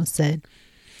right now and said,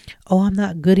 oh, I'm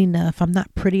not good enough, I'm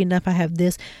not pretty enough, I have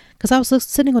this. Because I was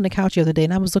sitting on the couch the other day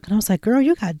and I was like, girl,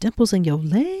 you got dimples in your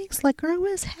legs? Like, girl,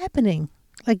 what is happening?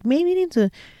 Like, maybe you need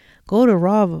to go to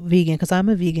raw vegan, because I'm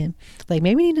a vegan. Like,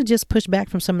 maybe you need to just push back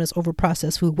from some of this over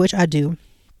processed food, which I do.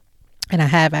 And I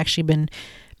have actually been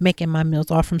making my meals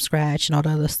all from scratch and all the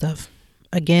other stuff.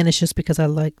 Again, it's just because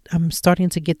I'm starting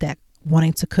to get that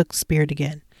wanting to cook spirit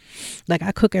again. Like,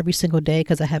 I cook every single day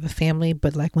because I have a family,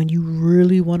 but like, when you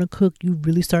really want to cook, you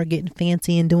really start getting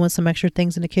fancy and doing some extra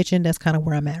things in the kitchen. That's kind of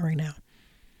where I'm at right now.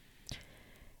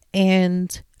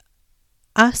 And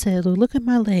I said, look at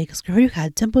my legs, girl, you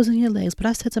got dimples in your legs. But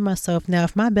I said to myself, now,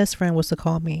 if my best friend was to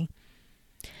call me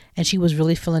and she was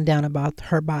really feeling down about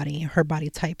her body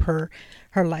type, her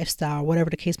lifestyle, whatever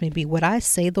the case may be, would I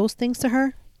say those things to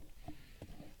her?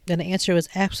 Then the answer is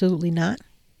absolutely not.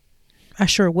 I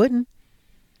sure wouldn't.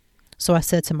 So I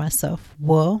said to myself,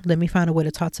 well, let me find a way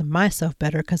to talk to myself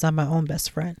better, because I'm my own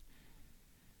best friend.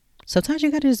 Sometimes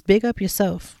you got to just big up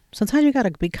yourself. Sometimes you got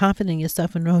to be confident in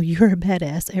yourself and know you're a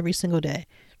badass every single day.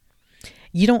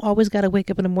 You don't always got to wake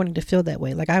up in the morning to feel that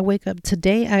way. Like, I woke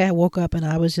up and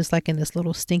I was just like in this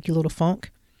little stinky little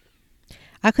funk.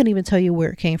 I couldn't even tell you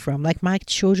where it came from. Like, my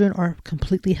children are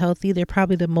completely healthy. They're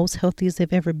probably the most healthiest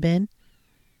they've ever been.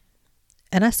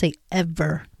 And I say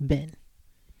ever been,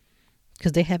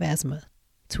 because they have asthma,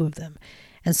 2 of them.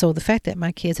 And so the fact that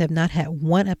my kids have not had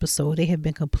one episode, they have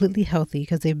been completely healthy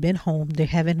because they've been home. They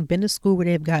haven't been to school where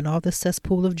they've gotten all the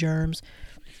cesspool of germs.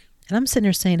 And I'm sitting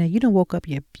there saying that you done woke up,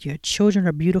 your children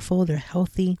are beautiful, they're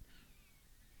healthy.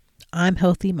 I'm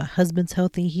healthy, my husband's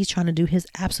healthy. He's trying to do his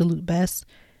absolute best.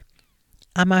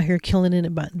 I'm out here killing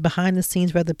it behind the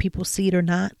scenes, whether people see it or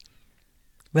not.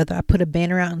 Whether I put a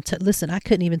banner out and listen, I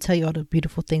couldn't even tell you all the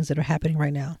beautiful things that are happening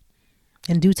right now.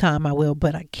 In due time, I will,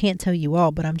 but I can't tell you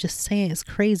all. But I'm just saying, it's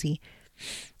crazy.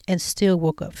 And still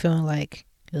woke up feeling like,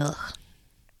 ugh,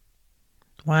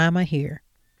 why am I here?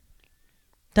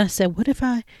 Then I said, what if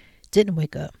I didn't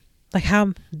wake up? Like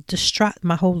how distraught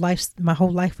my whole life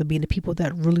would be, and the people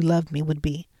that really loved me would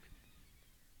be.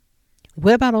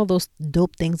 What about all those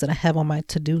dope things that I have on my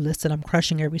to-do list that I'm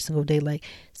crushing every single day? Like,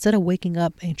 instead of waking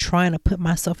up and trying to put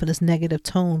myself in this negative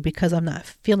tone because I'm not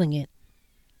feeling it,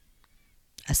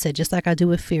 I said, just like I do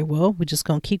with fear, well, we're just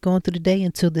going to keep going through the day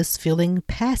until this feeling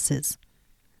passes.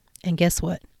 And guess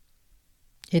what?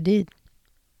 It did.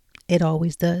 It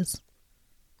always does.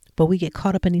 But we get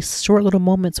caught up in these short little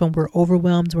moments when we're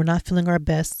overwhelmed, we're not feeling our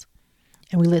best,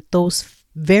 and we let those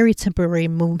very temporary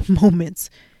moments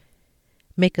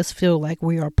make us feel like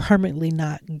we are permanently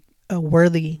not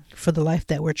worthy for the life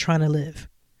that we're trying to live.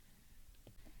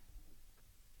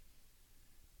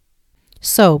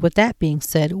 So with that being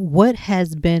said, what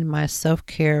has been my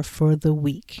self-care for the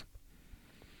week?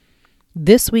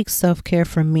 This week's self-care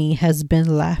for me has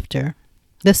been laughter.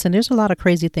 Listen, there's a lot of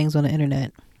crazy things on the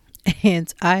internet,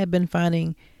 and I have been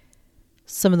finding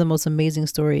some of the most amazing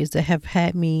stories that have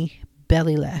had me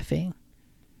belly laughing.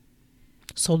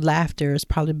 So laughter has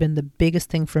probably been the biggest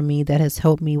thing for me that has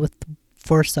helped me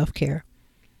for self-care.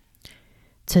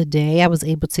 Today, I was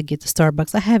able to get to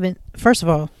Starbucks. First of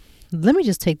all, let me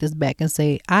just take this back and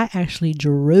say I actually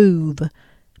drove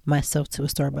myself to a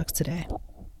Starbucks today.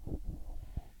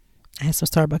 I had some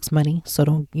Starbucks money, so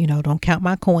don't count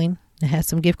my coin. I had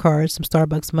some gift cards, some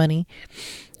Starbucks money,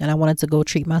 and I wanted to go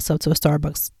treat myself to a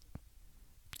Starbucks.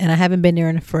 And I haven't been there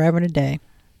in forever and a day.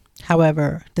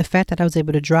 However, the fact that I was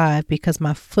able to drive because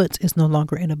my foot is no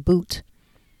longer in a boot.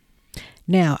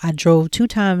 Now, I drove 2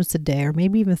 times today, or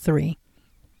maybe even 3.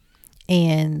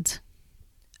 And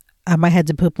I might have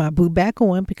to put my boot back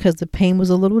on because the pain was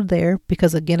a little there.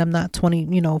 Because again, I'm not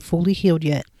fully healed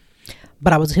yet.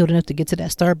 But I was healed enough to get to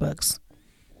that Starbucks.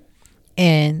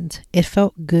 And it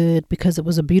felt good because it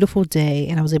was a beautiful day.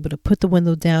 And I was able to put the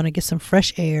window down and get some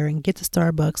fresh air and get to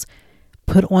Starbucks.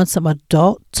 Put on some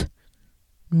adult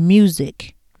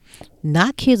music,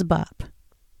 not Kids Bop,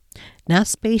 not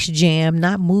Space Jam,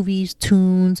 not movies,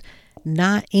 tunes,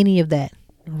 not any of that.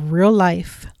 Real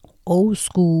life, old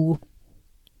school,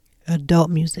 adult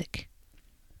music.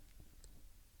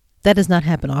 That does not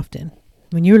happen often.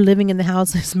 When you're living in the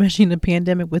house, especially in the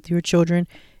pandemic with your children,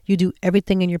 you do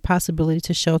everything in your possibility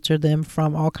to shelter them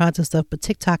from all kinds of stuff. But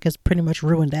TikTok has pretty much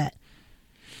ruined that.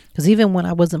 Because even when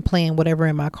I wasn't playing whatever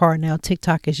in my car, now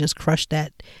TikTok has just crushed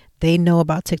that. They know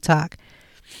about TikTok.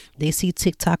 They see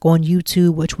TikTok on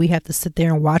YouTube, which we have to sit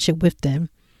there and watch it with them.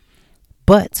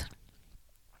 But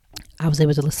I was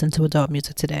able to listen to adult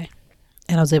music today.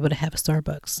 And I was able to have a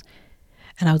Starbucks.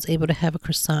 And I was able to have a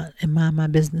croissant and mind my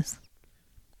business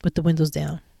with the windows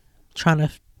down. Trying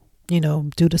to,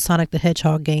 do the Sonic the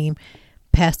Hedgehog game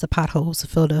past the potholes of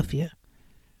Philadelphia.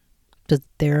 Because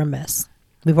they're a mess.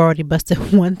 We've already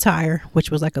busted 1 tire,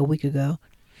 which was like a week ago.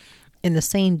 In the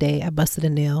same day, I busted a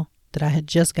nail that I had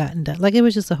just gotten done. Like, it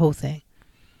was just a whole thing.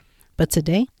 But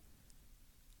today,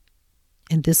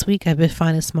 and this week, I've been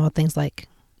finding small things like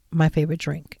my favorite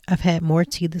drink. I've had more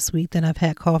tea this week than I've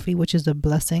had coffee, which is a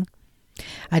blessing.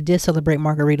 I did celebrate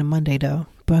Margarita Monday, though.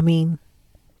 But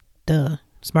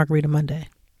it's Margarita Monday.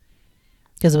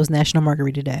 Because it was National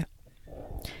Margarita Day.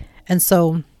 And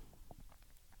so,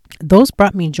 those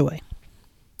brought me joy.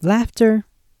 Laughter,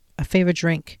 a favorite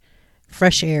drink,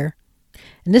 fresh air.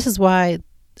 And this is why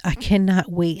I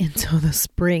cannot wait until the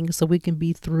spring so we can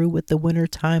be through with the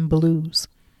wintertime blues.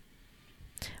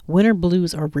 Winter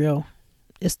blues are real.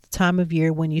 It's the time of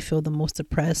year when you feel the most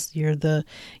depressed. You're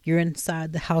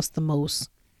inside the house the most.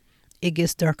 It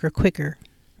gets darker quicker.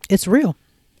 It's real.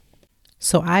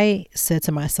 So I said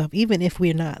to myself, even if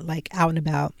we're not like out and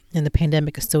about and the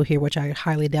pandemic is still here, which I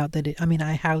highly doubt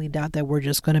I highly doubt that we're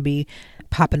just going to be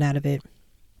popping out of it.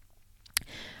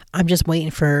 I'm just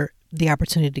waiting for the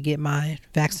opportunity to get my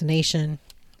vaccination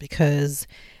because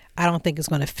I don't think it's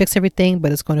going to fix everything,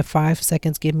 but it's going to 5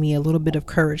 seconds give me a little bit of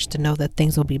courage to know that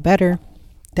things will be better.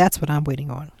 That's what I'm waiting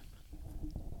on.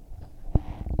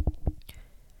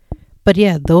 But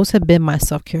yeah, those have been my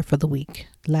self-care for the week.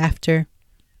 Laughter,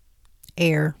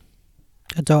 air,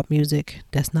 adult music.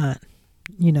 That's not,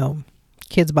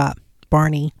 Kids Bop,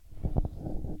 Barney.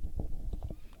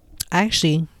 I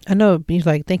know you're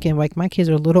like thinking like my kids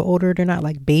are a little older. They're not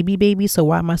like baby. So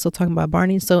why am I still talking about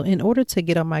Barney? So in order to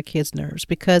get on my kids' nerves,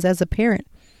 because as a parent,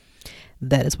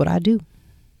 that is what I do.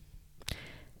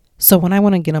 So when I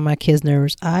want to get on my kids'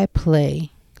 nerves, I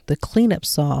play the cleanup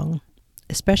song,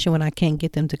 especially when I can't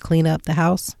get them to clean up the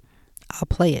house. I'll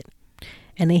play it.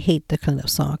 And they hate the cleanup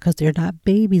song because they're not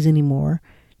babies anymore.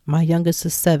 My youngest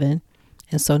is 7.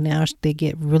 And so now they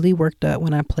get really worked up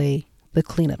when I play the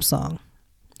cleanup song.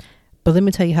 But let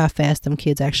me tell you how fast them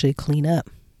kids actually clean up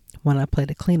when I play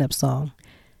the cleanup song,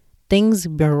 things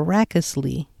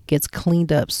miraculously gets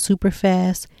cleaned up super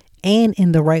fast and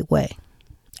in the right way.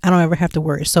 I don't ever have to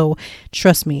worry. So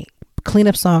trust me,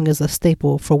 cleanup song is a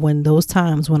staple for when those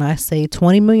times when I say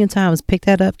 20 million times, pick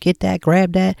that up, get that,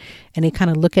 grab that, and they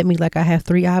kind of look at me like I have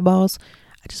 3 eyeballs.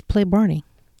 I just play Barney,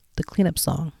 the cleanup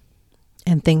song,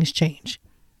 and things change.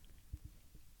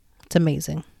 It's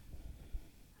amazing.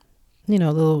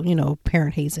 Little,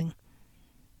 parent hazing.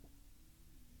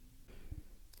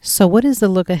 So what is the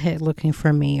look ahead looking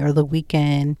for me, or the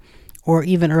weekend, or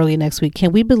even early next week?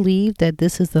 Can we believe that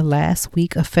this is the last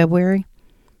week of February?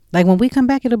 Like when we come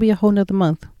back, it'll be a whole nother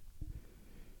month.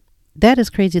 That is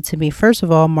crazy to me. First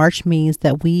of all, March means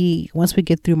that once we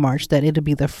get through March, that it'll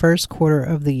be the first quarter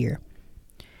of the year.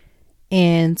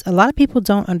 And a lot of people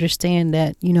don't understand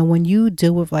that, when you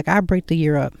deal with, like, I break the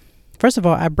year up. First of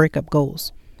all, I break up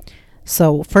goals.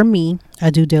 So for me, I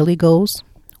do daily goals,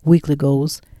 weekly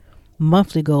goals,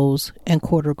 monthly goals, and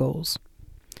quarter goals.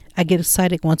 I get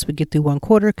excited once we get through one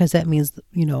quarter because that means,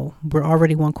 we're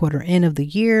already one quarter in of the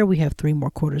year. We have 3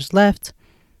 more quarters left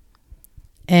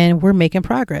and we're making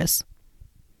progress.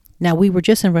 Now, we were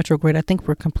just in retrograde. I think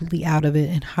we're completely out of it,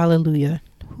 and hallelujah.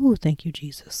 Ooh, thank you,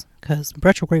 Jesus, because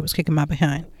retrograde was kicking my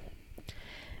behind.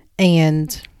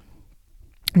 And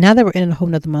now that we're in a whole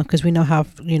nother month, because we know how,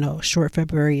 short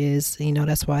February is,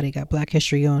 that's why they got Black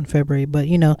History on February. But,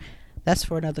 that's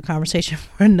for another conversation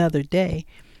for another day.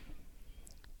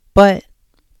 But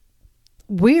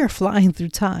we are flying through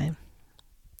time.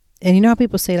 And you know how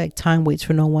people say, like, time waits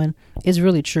for no one? It's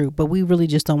really true. But we really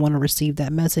just don't want to receive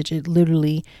that message. It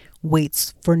literally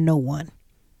waits for no one.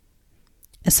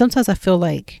 And sometimes I feel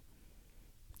like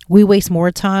we waste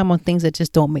more time on things that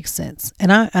just don't make sense.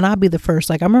 And I'll be the first.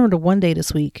 Like, I remember the one day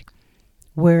this week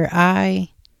where I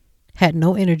had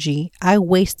no energy. I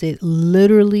wasted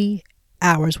literally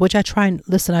hours, which I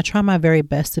try my very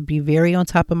best to be very on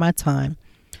top of my time,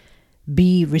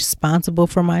 be responsible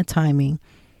for my timing.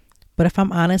 But if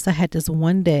I'm honest, I had this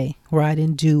one day where I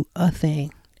didn't do a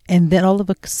thing. And then all of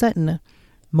a sudden,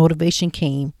 motivation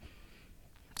came.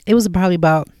 It was probably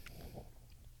about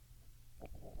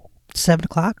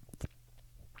 7:00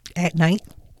 at night.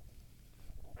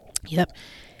 Yep.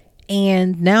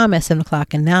 And now I'm at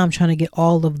 7:00 and now I'm trying to get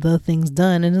all of the things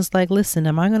done. And it's like, listen,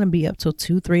 am I going to be up till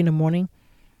 2, 3 in the morning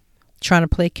trying to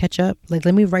play catch up? Like,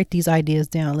 let me write these ideas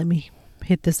down. Let me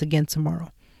hit this again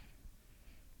tomorrow.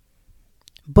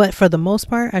 But for the most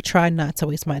part, I try not to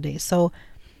waste my days. So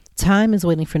time is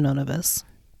waiting for none of us.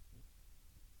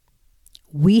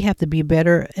 We have to be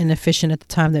better and efficient at the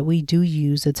time that we do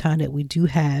use, the time that we do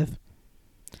have.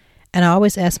 And I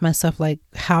always ask myself, like,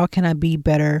 how can I be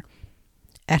better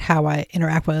at how I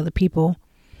interact with other people?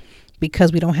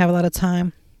 Because we don't have a lot of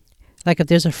time. Like, if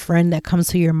there's a friend that comes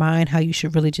to your mind, how you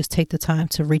should really just take the time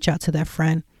to reach out to that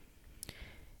friend.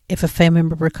 If a family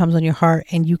member comes on your heart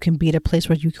and you can be at a place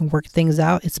where you can work things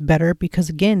out, it's better because,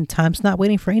 again, time's not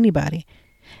waiting for anybody.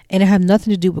 And it had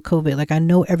nothing to do with COVID. Like, I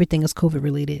know everything is COVID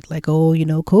related. Like, oh,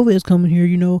 COVID is coming here.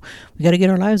 We got to get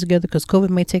our lives together because COVID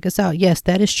may take us out. Yes,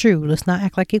 that is true. Let's not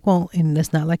act like it won't. And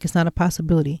let's not like it's not a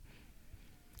possibility.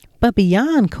 But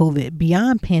beyond COVID,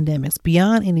 beyond pandemics,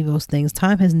 beyond any of those things,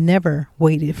 time has never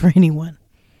waited for anyone.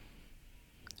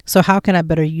 So how can I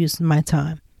better use my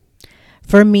time?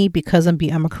 For me, because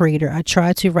I'm a creator, I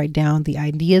try to write down the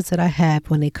ideas that I have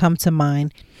when they come to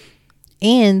mind.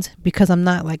 And because I'm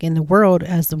not like in the world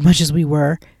as much as we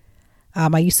were,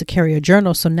 I used to carry a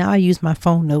journal. So now I use my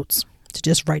phone notes to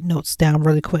just write notes down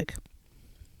really quick.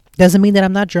 Doesn't mean that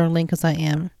I'm not journaling, because I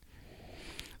am.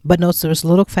 But notes are just a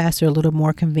little faster, a little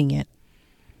more convenient.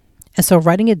 And so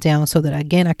writing it down so that,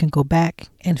 again, I can go back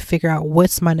and figure out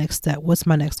what's my next step, what's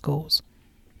my next goals.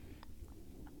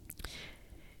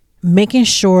 Making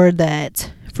sure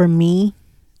that for me,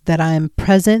 that I'm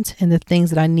present in the things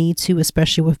that I need to,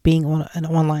 especially with being on an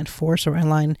online force or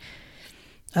online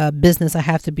business. I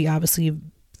have to be obviously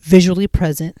visually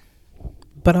present,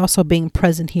 but also being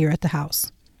present here at the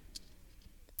house.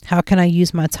 How can I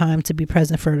use my time to be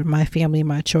present for my family,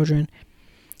 my children,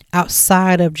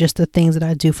 outside of just the things that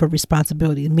I do for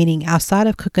responsibility, meaning outside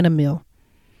of cooking a meal,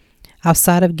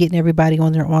 outside of getting everybody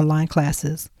on their online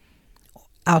classes,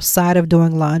 outside of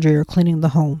doing laundry or cleaning the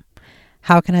home?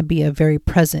 How can I be a very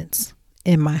presence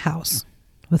in my house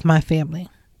with my family,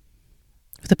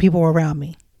 with the people around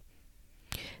me?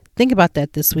 Think about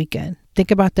that this weekend.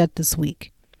 Think about that this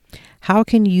week. How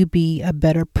can you be a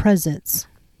better presence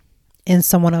in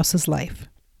someone else's life?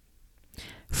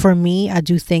 For me, I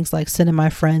do things like sending my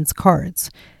friends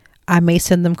cards. I may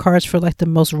send them cards for like the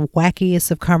most wackiest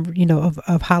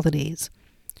of holidays.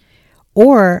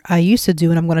 Or I used to do,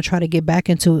 and I'm going to try to get back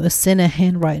into, a send a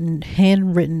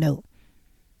handwritten note.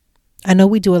 I know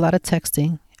we do a lot of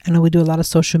texting. I know we do a lot of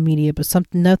social media, but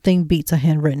nothing beats a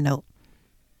handwritten note.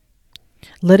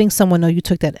 Letting someone know you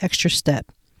took that extra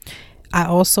step. I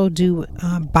also do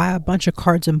buy a bunch of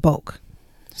cards in bulk.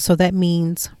 So that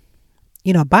means,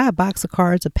 buy a box of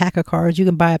cards, a pack of cards. You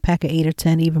can buy a pack of 8 or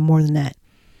 10, even more than that.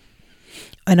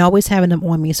 And always having them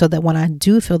on me so that when I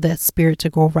do feel that spirit to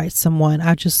go write someone,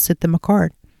 I just send them a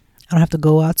card. I don't have to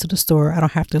go out to the store. I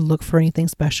don't have to look for anything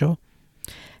special.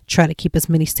 Try to keep as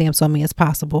many stamps on me as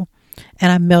possible.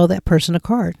 And I mail that person a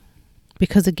card.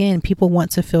 Because again, people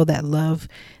want to feel that love,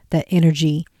 that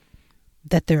energy,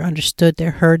 that they're understood,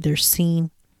 they're heard, they're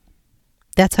seen.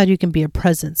 That's how you can be a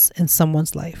presence in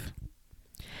someone's life.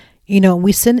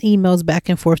 We send emails back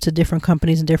and forth to different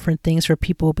companies and different things for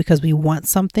people because we want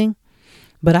something.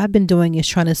 But I've been doing is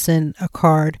trying to send a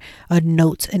card, a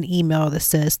note, an email that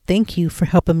says, thank you for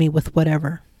helping me with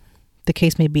whatever the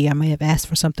case may be. I may have asked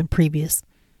for something previous.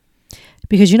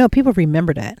 Because, people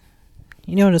remember that.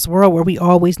 In this world where we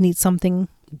always need something,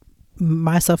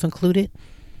 myself included,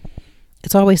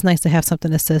 it's always nice to have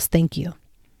something that says thank you.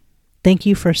 Thank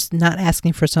you for not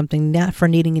asking for something, not for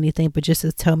needing anything, but just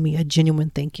to tell me a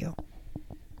genuine thank you.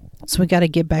 So we got to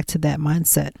get back to that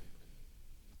mindset.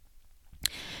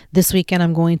 This weekend,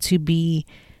 I'm going to be,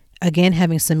 again,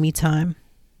 having some me time.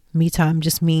 Me time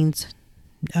just means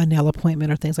a nail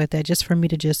appointment or things like that, just for me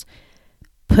to just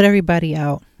put everybody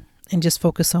out and just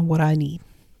focus on what I need.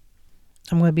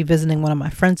 I'm going to be visiting one of my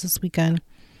friends this weekend,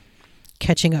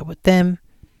 catching up with them,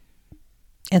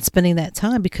 and spending that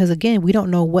time because, again, we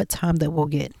don't know what time that we'll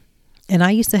get. And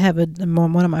I used to have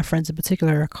one of my friends in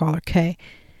particular, I call her Kay.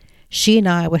 She and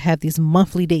I would have these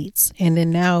monthly dates. And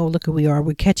then now look where we are.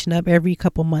 We're catching up every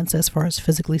couple months as far as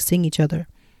physically seeing each other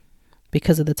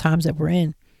because of the times that we're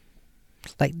in.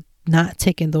 Like not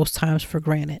taking those times for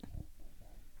granted.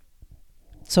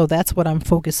 So that's what I'm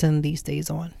focusing these days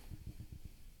on.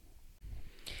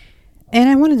 And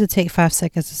I wanted to take 5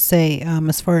 seconds to say,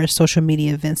 as far as social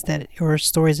media events or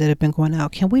stories that have been going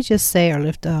out, can we just say or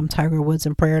lift Tiger Woods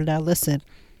in prayer? Now listen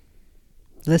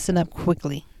up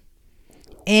quickly.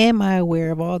 Am I aware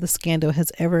of all the scandal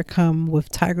has ever come with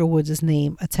Tiger Woods'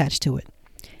 name attached to it?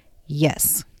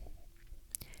 Yes.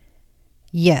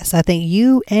 Yes, I think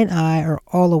you and I are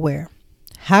all aware.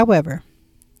 However,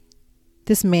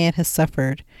 this man has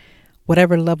suffered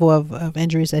whatever level of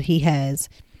injuries that he has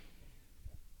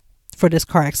for this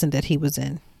car accident that he was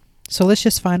in. So let's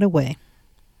just find a way,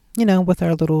 with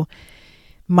our little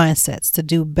mindsets to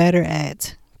do better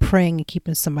at praying and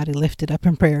keeping somebody lifted up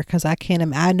in prayer. Because I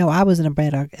know I was in a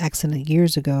bad accident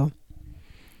years ago.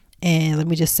 And let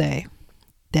me just say,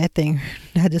 that thing,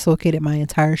 I dislocated my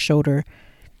entire shoulder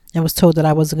and was told that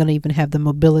I wasn't going to even have the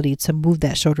mobility to move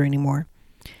that shoulder anymore.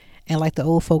 And like the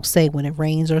old folks say, when it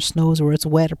rains or snows or it's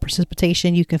wet or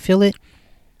precipitation, you can feel it.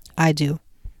 I do.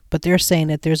 But they're saying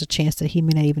that there's a chance that he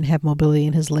may not even have mobility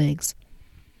in his legs.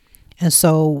 And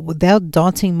so with that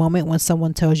daunting moment when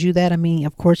someone tells you that,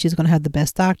 of course, he's going to have the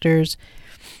best doctors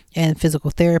and physical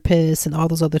therapists and all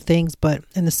those other things. But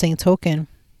in the same token,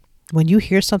 when you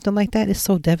hear something like that, it's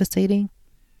so devastating.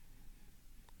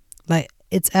 Like,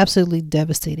 it's absolutely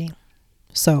devastating.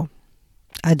 So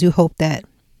I do hope that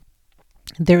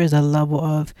there is a level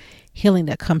of healing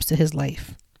that comes to his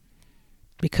life,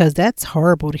 because that's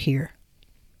horrible to hear.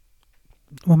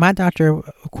 Well, my doctor,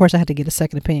 of course, I had to get a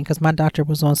second opinion because my doctor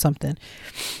was on something.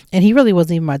 And he really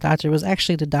wasn't even my doctor. It was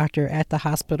actually the doctor at the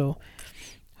hospital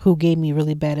who gave me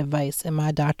really bad advice. And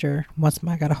my doctor, once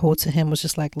I got a hold to him, was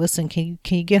just like, listen, can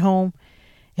you get home?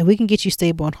 And we can get you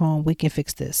stable at home. We can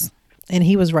fix this. And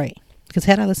he was right. Because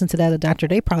had I listened to that other doctor,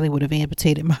 they probably would have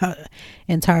amputated my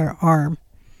entire arm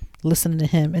listening to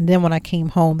him. And then when I came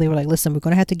home, they were like, listen, we're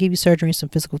going to have to give you surgery and some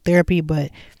physical therapy,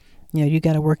 but you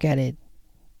got to work at it.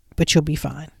 But you'll be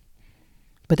fine.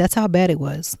 But that's how bad it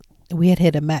was. We had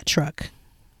hit a Mack truck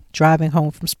driving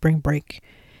home from spring break.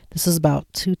 This is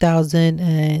about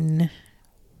 2001.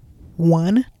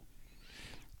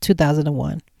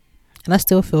 And I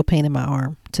still feel pain in my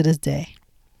arm to this day.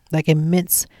 Like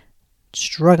immense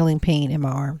struggling pain in my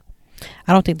arm.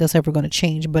 I don't think that's ever going to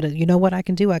change. But you know what I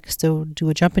can do? I can still do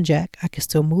a jumping jack. I can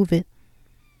still move it.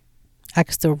 I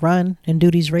can still run and do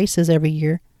these races every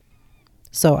year.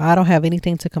 So I don't have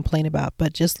anything to complain about,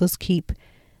 but just let's keep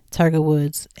Tiger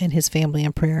Woods and his family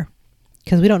in prayer,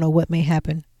 because we don't know what may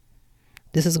happen.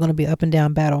 This is going to be an up and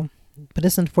down battle, but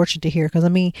it's unfortunate to hear, because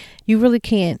you really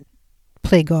can't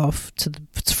play golf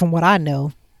from what I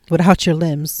know without your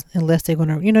limbs, unless they're going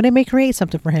to, they may create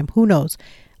something for him. Who knows?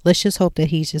 Let's just hope that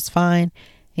he's just fine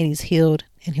and he's healed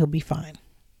and he'll be fine.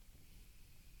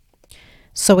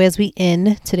 So as we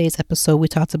end today's episode, we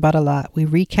talked about a lot. We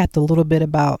recapped a little bit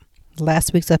about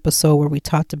last week's episode where we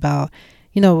talked about,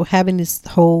 having this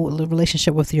whole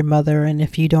relationship with your mother. And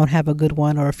if you don't have a good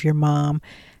one, or if your mom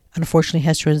unfortunately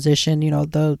has transitioned,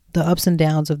 the ups and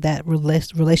downs of that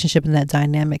relationship and that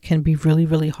dynamic can be really,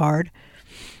 really hard,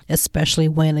 especially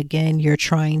when, again, you're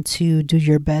trying to do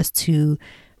your best to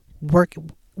work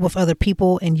with other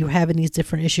people and you're having these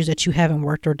different issues that you haven't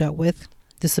worked or dealt with.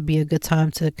 This would be a good time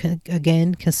to,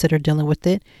 again, consider dealing with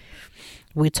it.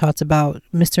 We talked about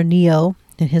Mr. Neo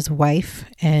and his wife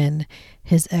and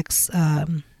his ex,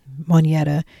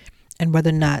 Monietta, and whether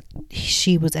or not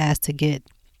she was asked to get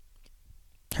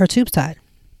her tubes tied.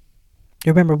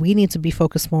 Remember, we need to be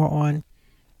focused more on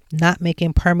not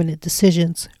making permanent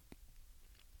decisions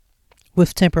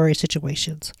with temporary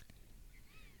situations.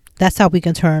 That's how we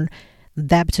can turn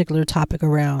that particular topic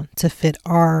around to fit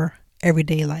our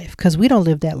everyday life, because we don't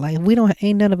live that life.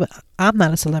 Ain't none of it. I'm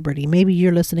not a celebrity. Maybe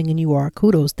you're listening and you are.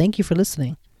 Kudos. Thank you for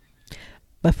listening.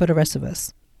 But for the rest of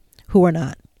us who are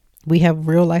not, we have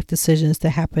real life decisions that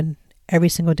happen every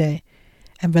single day.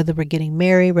 And whether we're getting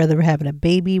married, whether we're having a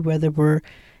baby, whether we're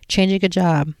changing a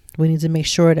job, we need to make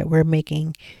sure that we're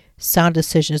making sound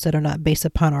decisions that are not based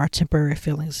upon our temporary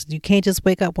feelings. You can't just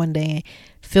wake up one day and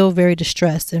feel very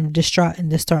distressed and distraught and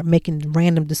just start making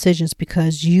random decisions,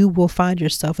 because you will find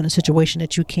yourself in a situation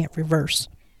that you can't reverse.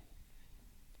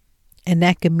 And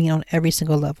that can mean on every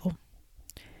single level.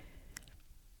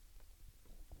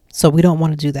 So we don't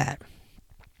want to do that.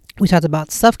 We talked about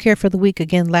self-care for the week.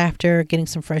 Again, laughter, getting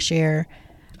some fresh air,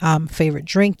 favorite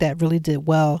drink that really did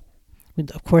well. We,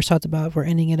 of course, talked about, we're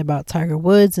ending it about Tiger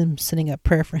Woods and sending up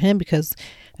prayer for him, because,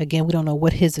 again, we don't know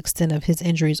what his extent of his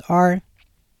injuries are.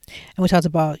 And we talked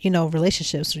about,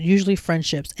 relationships, usually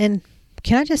friendships. And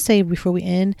can I just say before we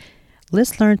end,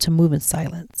 let's learn to move in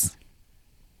silence.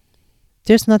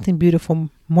 There's nothing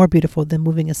more beautiful than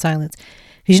moving in silence.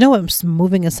 Because you know what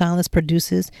moving in silence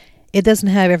produces? It doesn't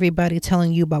have everybody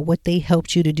telling you about what they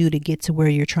helped you to do to get to where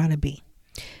you're trying to be.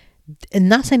 And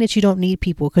not saying that you don't need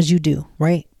people, because you do,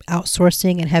 right?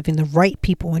 Outsourcing and having the right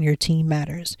people on your team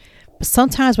matters. But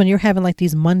sometimes when you're having like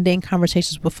these mundane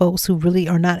conversations with folks who really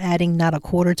are not adding not a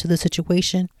quarter to the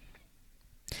situation.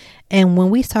 And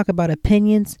when we talk about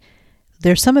opinions,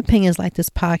 there's some opinions like this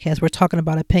podcast. We're talking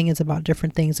about opinions about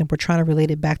different things and we're trying to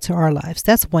relate it back to our lives.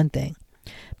 That's one thing.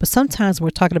 But sometimes we're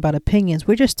talking about opinions.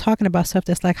 We're just talking about stuff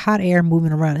that's like hot air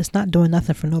moving around. It's not doing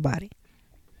nothing for nobody.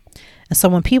 And so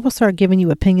when people start giving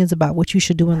you opinions about what you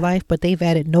should do in life, but they've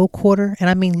added no quarter, and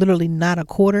I mean literally not a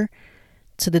quarter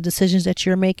to the decisions that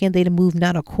you're making, they move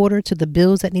not a quarter to the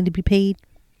bills that need to be paid.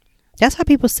 That's how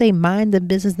people say mind the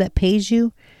business that pays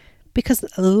you, because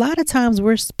a lot of times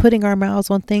we're putting our mouths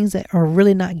on things that are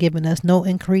really not giving us no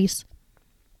increase.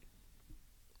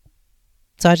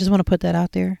 So I just want to put that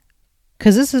out there,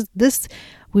 because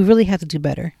we really have to do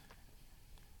better.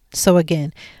 So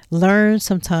again, learn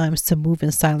sometimes to move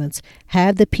in silence.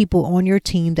 Have the people on your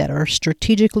team that are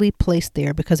strategically placed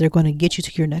there because they're going to get you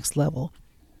to your next level.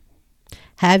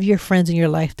 Have your friends in your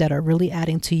life that are really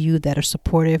adding to you, that are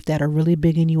supportive, that are really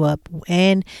bigging you up.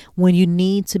 And when you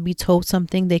need to be told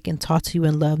something, they can talk to you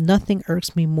in love. Nothing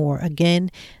irks me more.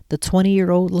 Again, the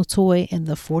 20-year-old LaToy and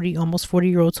the almost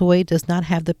 40-year-old Toy does not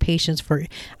have the patience for,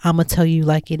 I'm going to tell you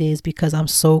like it is because I'm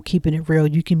so keeping it real.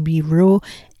 You can be real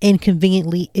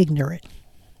inconveniently ignorant.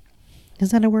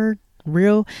 Is that a word?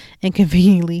 Real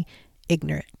inconveniently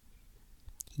ignorant.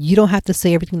 You don't have to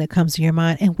say everything that comes to your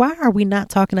mind. And why are we not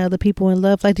talking to other people in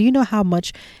love? Like, do you know how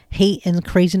much hate and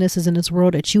craziness is in this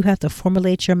world that you have to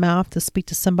formulate your mouth to speak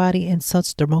to somebody in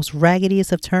such the most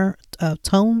raggediest of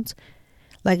tones?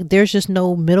 Like, there's just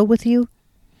no middle with you.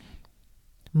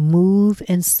 Move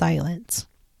in silence.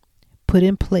 Put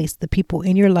in place the people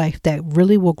in your life that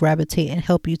really will gravitate and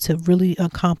help you to really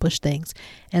accomplish things.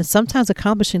 And sometimes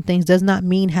accomplishing things does not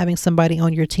mean having somebody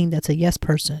on your team that's a yes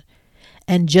person.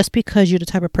 And just because you're the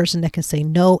type of person that can say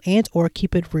no and or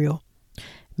keep it real,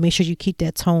 make sure you keep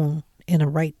that tone in the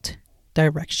right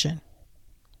direction.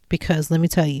 Because let me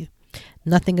tell you,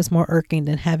 nothing is more irking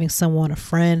than having someone, a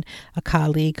friend, a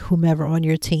colleague, whomever on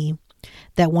your team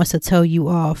that wants to tell you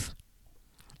off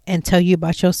and tell you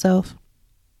about yourself,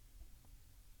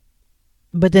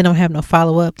 but they don't have no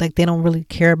follow-up. Like, they don't really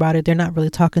care about it. They're not really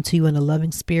talking to you in a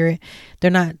loving spirit. They're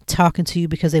not talking to you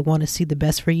because they want to see the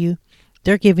best for you.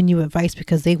 They're giving you advice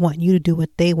because they want you to do what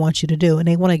they want you to do. And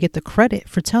they want to get the credit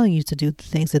for telling you to do the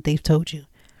things that they've told you.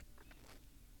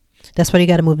 That's why you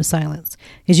got to move in silence.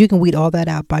 Because you can weed all that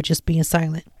out by just being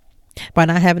silent. By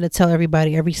not having to tell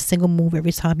everybody every single move,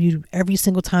 every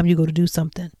single time you go to do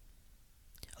something.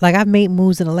 Like, I've made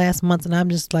moves in the last month and I'm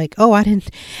just like, oh, I didn't.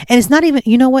 And it's not even,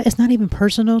 you know what? It's not even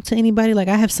personal to anybody. Like,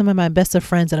 I have some of my best of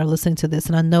friends that are listening to this,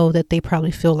 and I know that they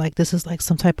probably feel like this is like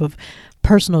some type of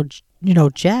personal,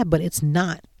 jab, but it's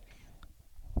not.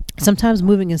 Sometimes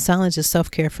moving in silence is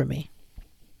self-care for me,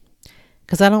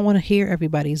 because I don't want to hear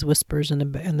everybody's whispers in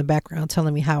the background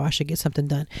telling me how I should get something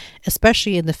done,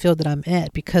 especially in the field that I'm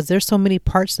at, because there's so many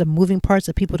parts, the moving parts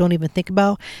that people don't even think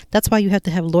about. That's why you have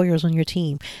to have lawyers on your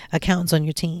team, accountants on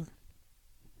your team,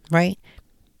 right?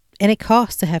 And it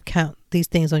costs to have these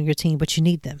things on your team, but you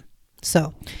need them.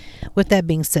 So with that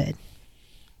being said,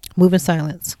 move in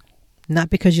silence, not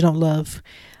because you don't love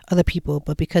other people,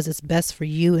 but because it's best for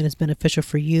you and it's beneficial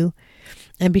for you,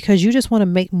 and because you just want to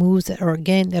make moves that are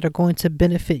going to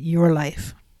benefit your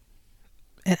life.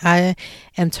 And I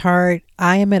am tired.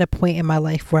 I am at a point in my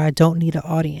life where I don't need an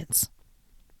audience.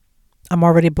 I'm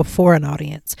already before an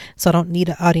audience, so I don't need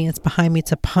an audience behind me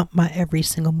to pump my every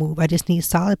single move. I just need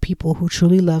solid people who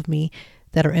truly love me,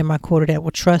 that are in my corner, that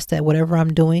will trust that whatever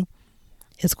I'm doing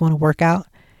is going to work out.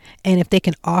 And if they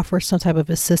can offer some type of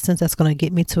assistance that's going to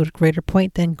get me to a greater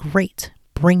point, then great,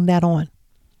 bring that on.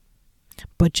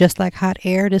 But just like hot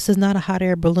air, this is not a hot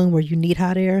air balloon where you need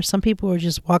hot air. Some people are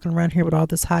just walking around here with all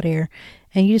this hot air,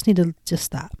 and you just need to just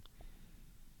stop.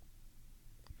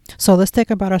 So let's think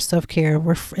about our self-care.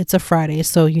 It's a Friday,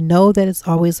 so you know that it's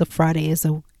always a Friday. It's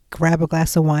a grab a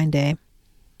glass of wine day.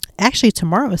 Actually,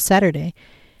 tomorrow is Saturday,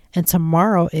 and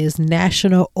tomorrow is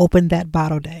National Open That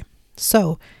Bottle Day.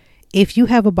 So if you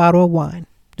have a bottle of wine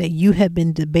that you have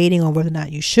been debating on whether or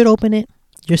not you should open it,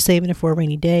 you're saving it for a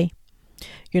rainy day,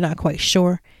 you're not quite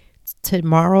sure,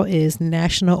 tomorrow is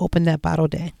National Open That Bottle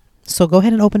Day. So go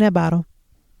ahead and open that bottle.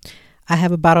 I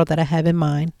have a bottle that I have in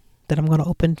mind that I'm going to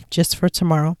open just for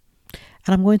tomorrow,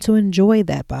 and I'm going to enjoy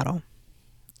that bottle.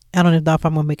 I don't know if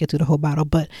I'm going to make it through the whole bottle,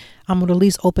 but I'm going to at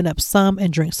least open up some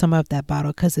and drink some of that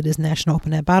bottle, because it is National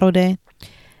Open That Bottle Day.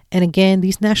 And again,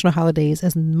 these national holidays,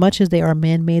 as much as they are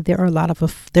man-made, there are a lot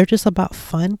of, they're just about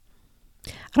fun.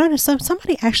 I don't know.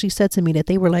 Somebody actually said to me that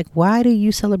they were like, why do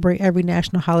you celebrate every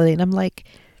national holiday? And I'm like,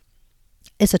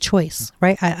 it's a choice,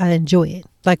 right? I enjoy it.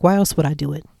 Like, why else would I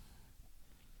do it?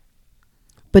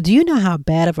 But do you know how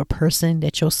bad of a person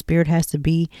that your spirit has to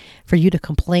be for you to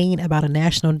complain about a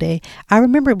national day? I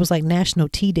remember it was like National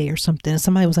Tea Day or something. And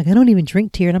somebody was like, I don't even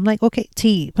drink tea. And I'm like, okay,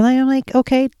 tea. But I'm like,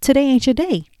 okay, today ain't your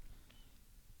day.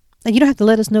 Like, you don't have to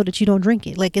let us know that you don't drink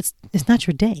it. Like, it's not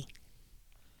your day.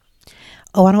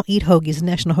 Oh, I don't eat hoagies. It's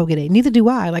National Hoagie Day. Neither do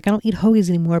I. Like, I don't eat hoagies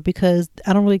anymore because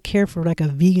I don't really care for like a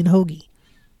vegan hoagie.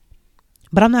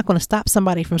 But I'm not going to stop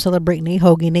somebody from celebrating a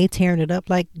hoagie and they tearing it up.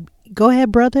 Like, go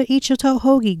ahead, brother, eat your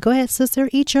hoagie. Go ahead, sister,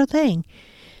 eat your thing.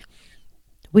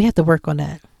 We have to work on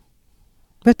that.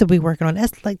 We have to be working on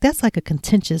that. That's like a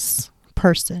contentious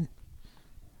person.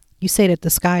 You say that the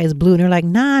sky is blue and they're like,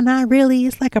 nah, not really.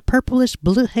 It's like a purplish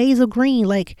blue, hazel green.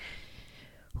 Like,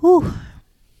 whew.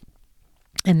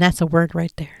 And that's a word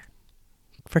right there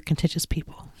for contentious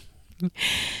people.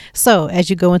 So as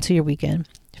you go into your weekend,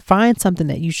 find something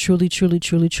that you truly, truly,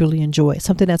 truly, truly enjoy.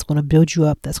 Something that's going to build you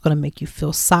up. That's going to make you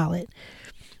feel solid.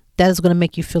 That is going to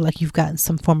make you feel like you've gotten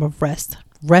some form of rest.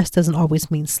 Rest doesn't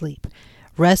always mean sleep.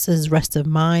 Rest is rest of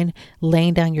mind,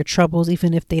 laying down your troubles,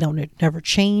 even if they don't never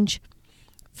change.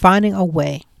 Finding a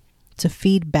way to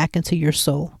feed back into your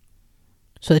soul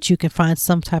so that you can find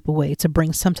some type of way to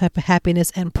bring some type of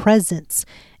happiness and presence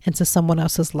into someone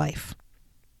else's life.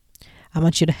 I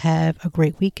want you to have a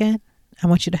great weekend. I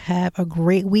want you to have a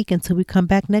great week until we come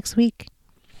back next week.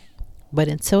 But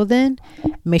until then,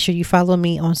 make sure you follow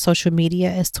me on social media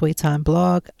as Toy Time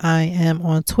Blog. I am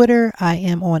on Twitter. I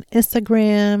am on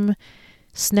Instagram,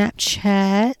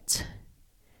 Snapchat.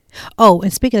 Oh,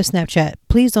 and speaking of Snapchat,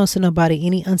 please don't send nobody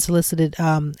any unsolicited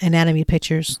anatomy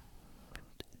pictures.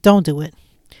 Don't do it.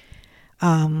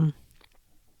 I'm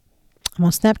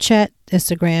on Snapchat,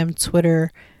 Instagram,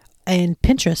 Twitter, and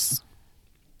Pinterest.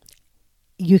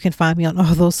 You can find me on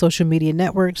all those social media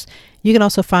networks. You can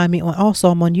also find me I'm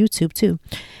on YouTube too.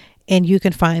 And you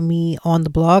can find me on the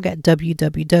blog at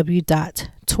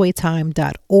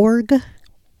www.toytime.org.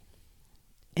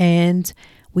 And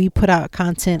we put out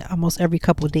content almost every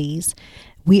couple of days.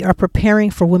 We are preparing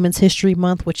for Women's History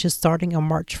Month, which is starting on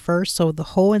March 1st. So the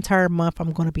whole entire month,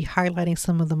 I'm going to be highlighting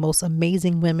some of the most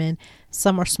amazing women.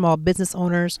 Some are small business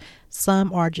owners.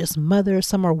 Some are just mothers.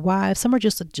 Some are wives. Some are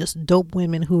just dope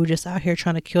women who are just out here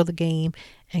trying to kill the game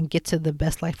and get to the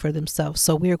best life for themselves.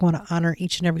 So we are going to honor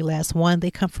each and every last one. They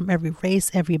come from every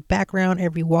race, every background,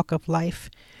 every walk of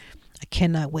life. I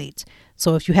cannot wait.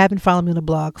 So if you haven't followed me on the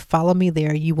blog, follow me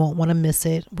there. You won't want to miss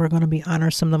it. We're going to be honoring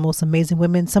some of the most amazing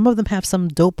women. Some of them have some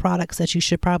dope products that you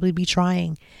should probably be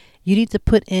trying You need to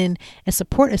put in and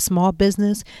support a small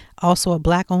business, also a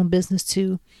Black-owned business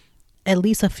too, at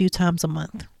least a few times a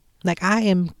month. Like I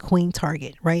am Queen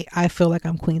Target, right? I feel like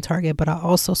I'm Queen Target, but I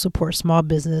also support small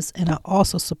business, and I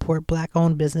also support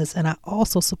Black-owned business, and I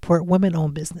also support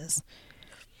women-owned business.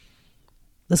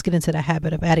 Let's get into the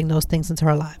habit of adding those things into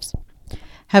our lives.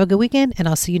 Have a good weekend, and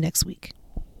I'll see you next week.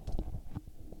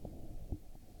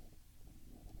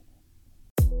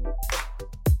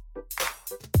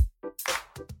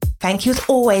 Thank you as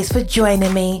always for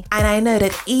joining me, and I know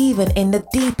that even in the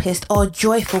deepest or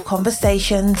joyful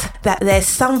conversations that there's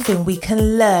something we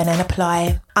can learn and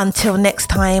apply. Until next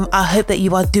time, I hope that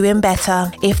you are doing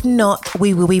better. If not,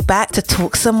 we will be back to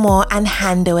talk some more and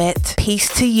handle it.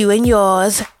 Peace to you and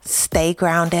yours. Stay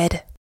grounded.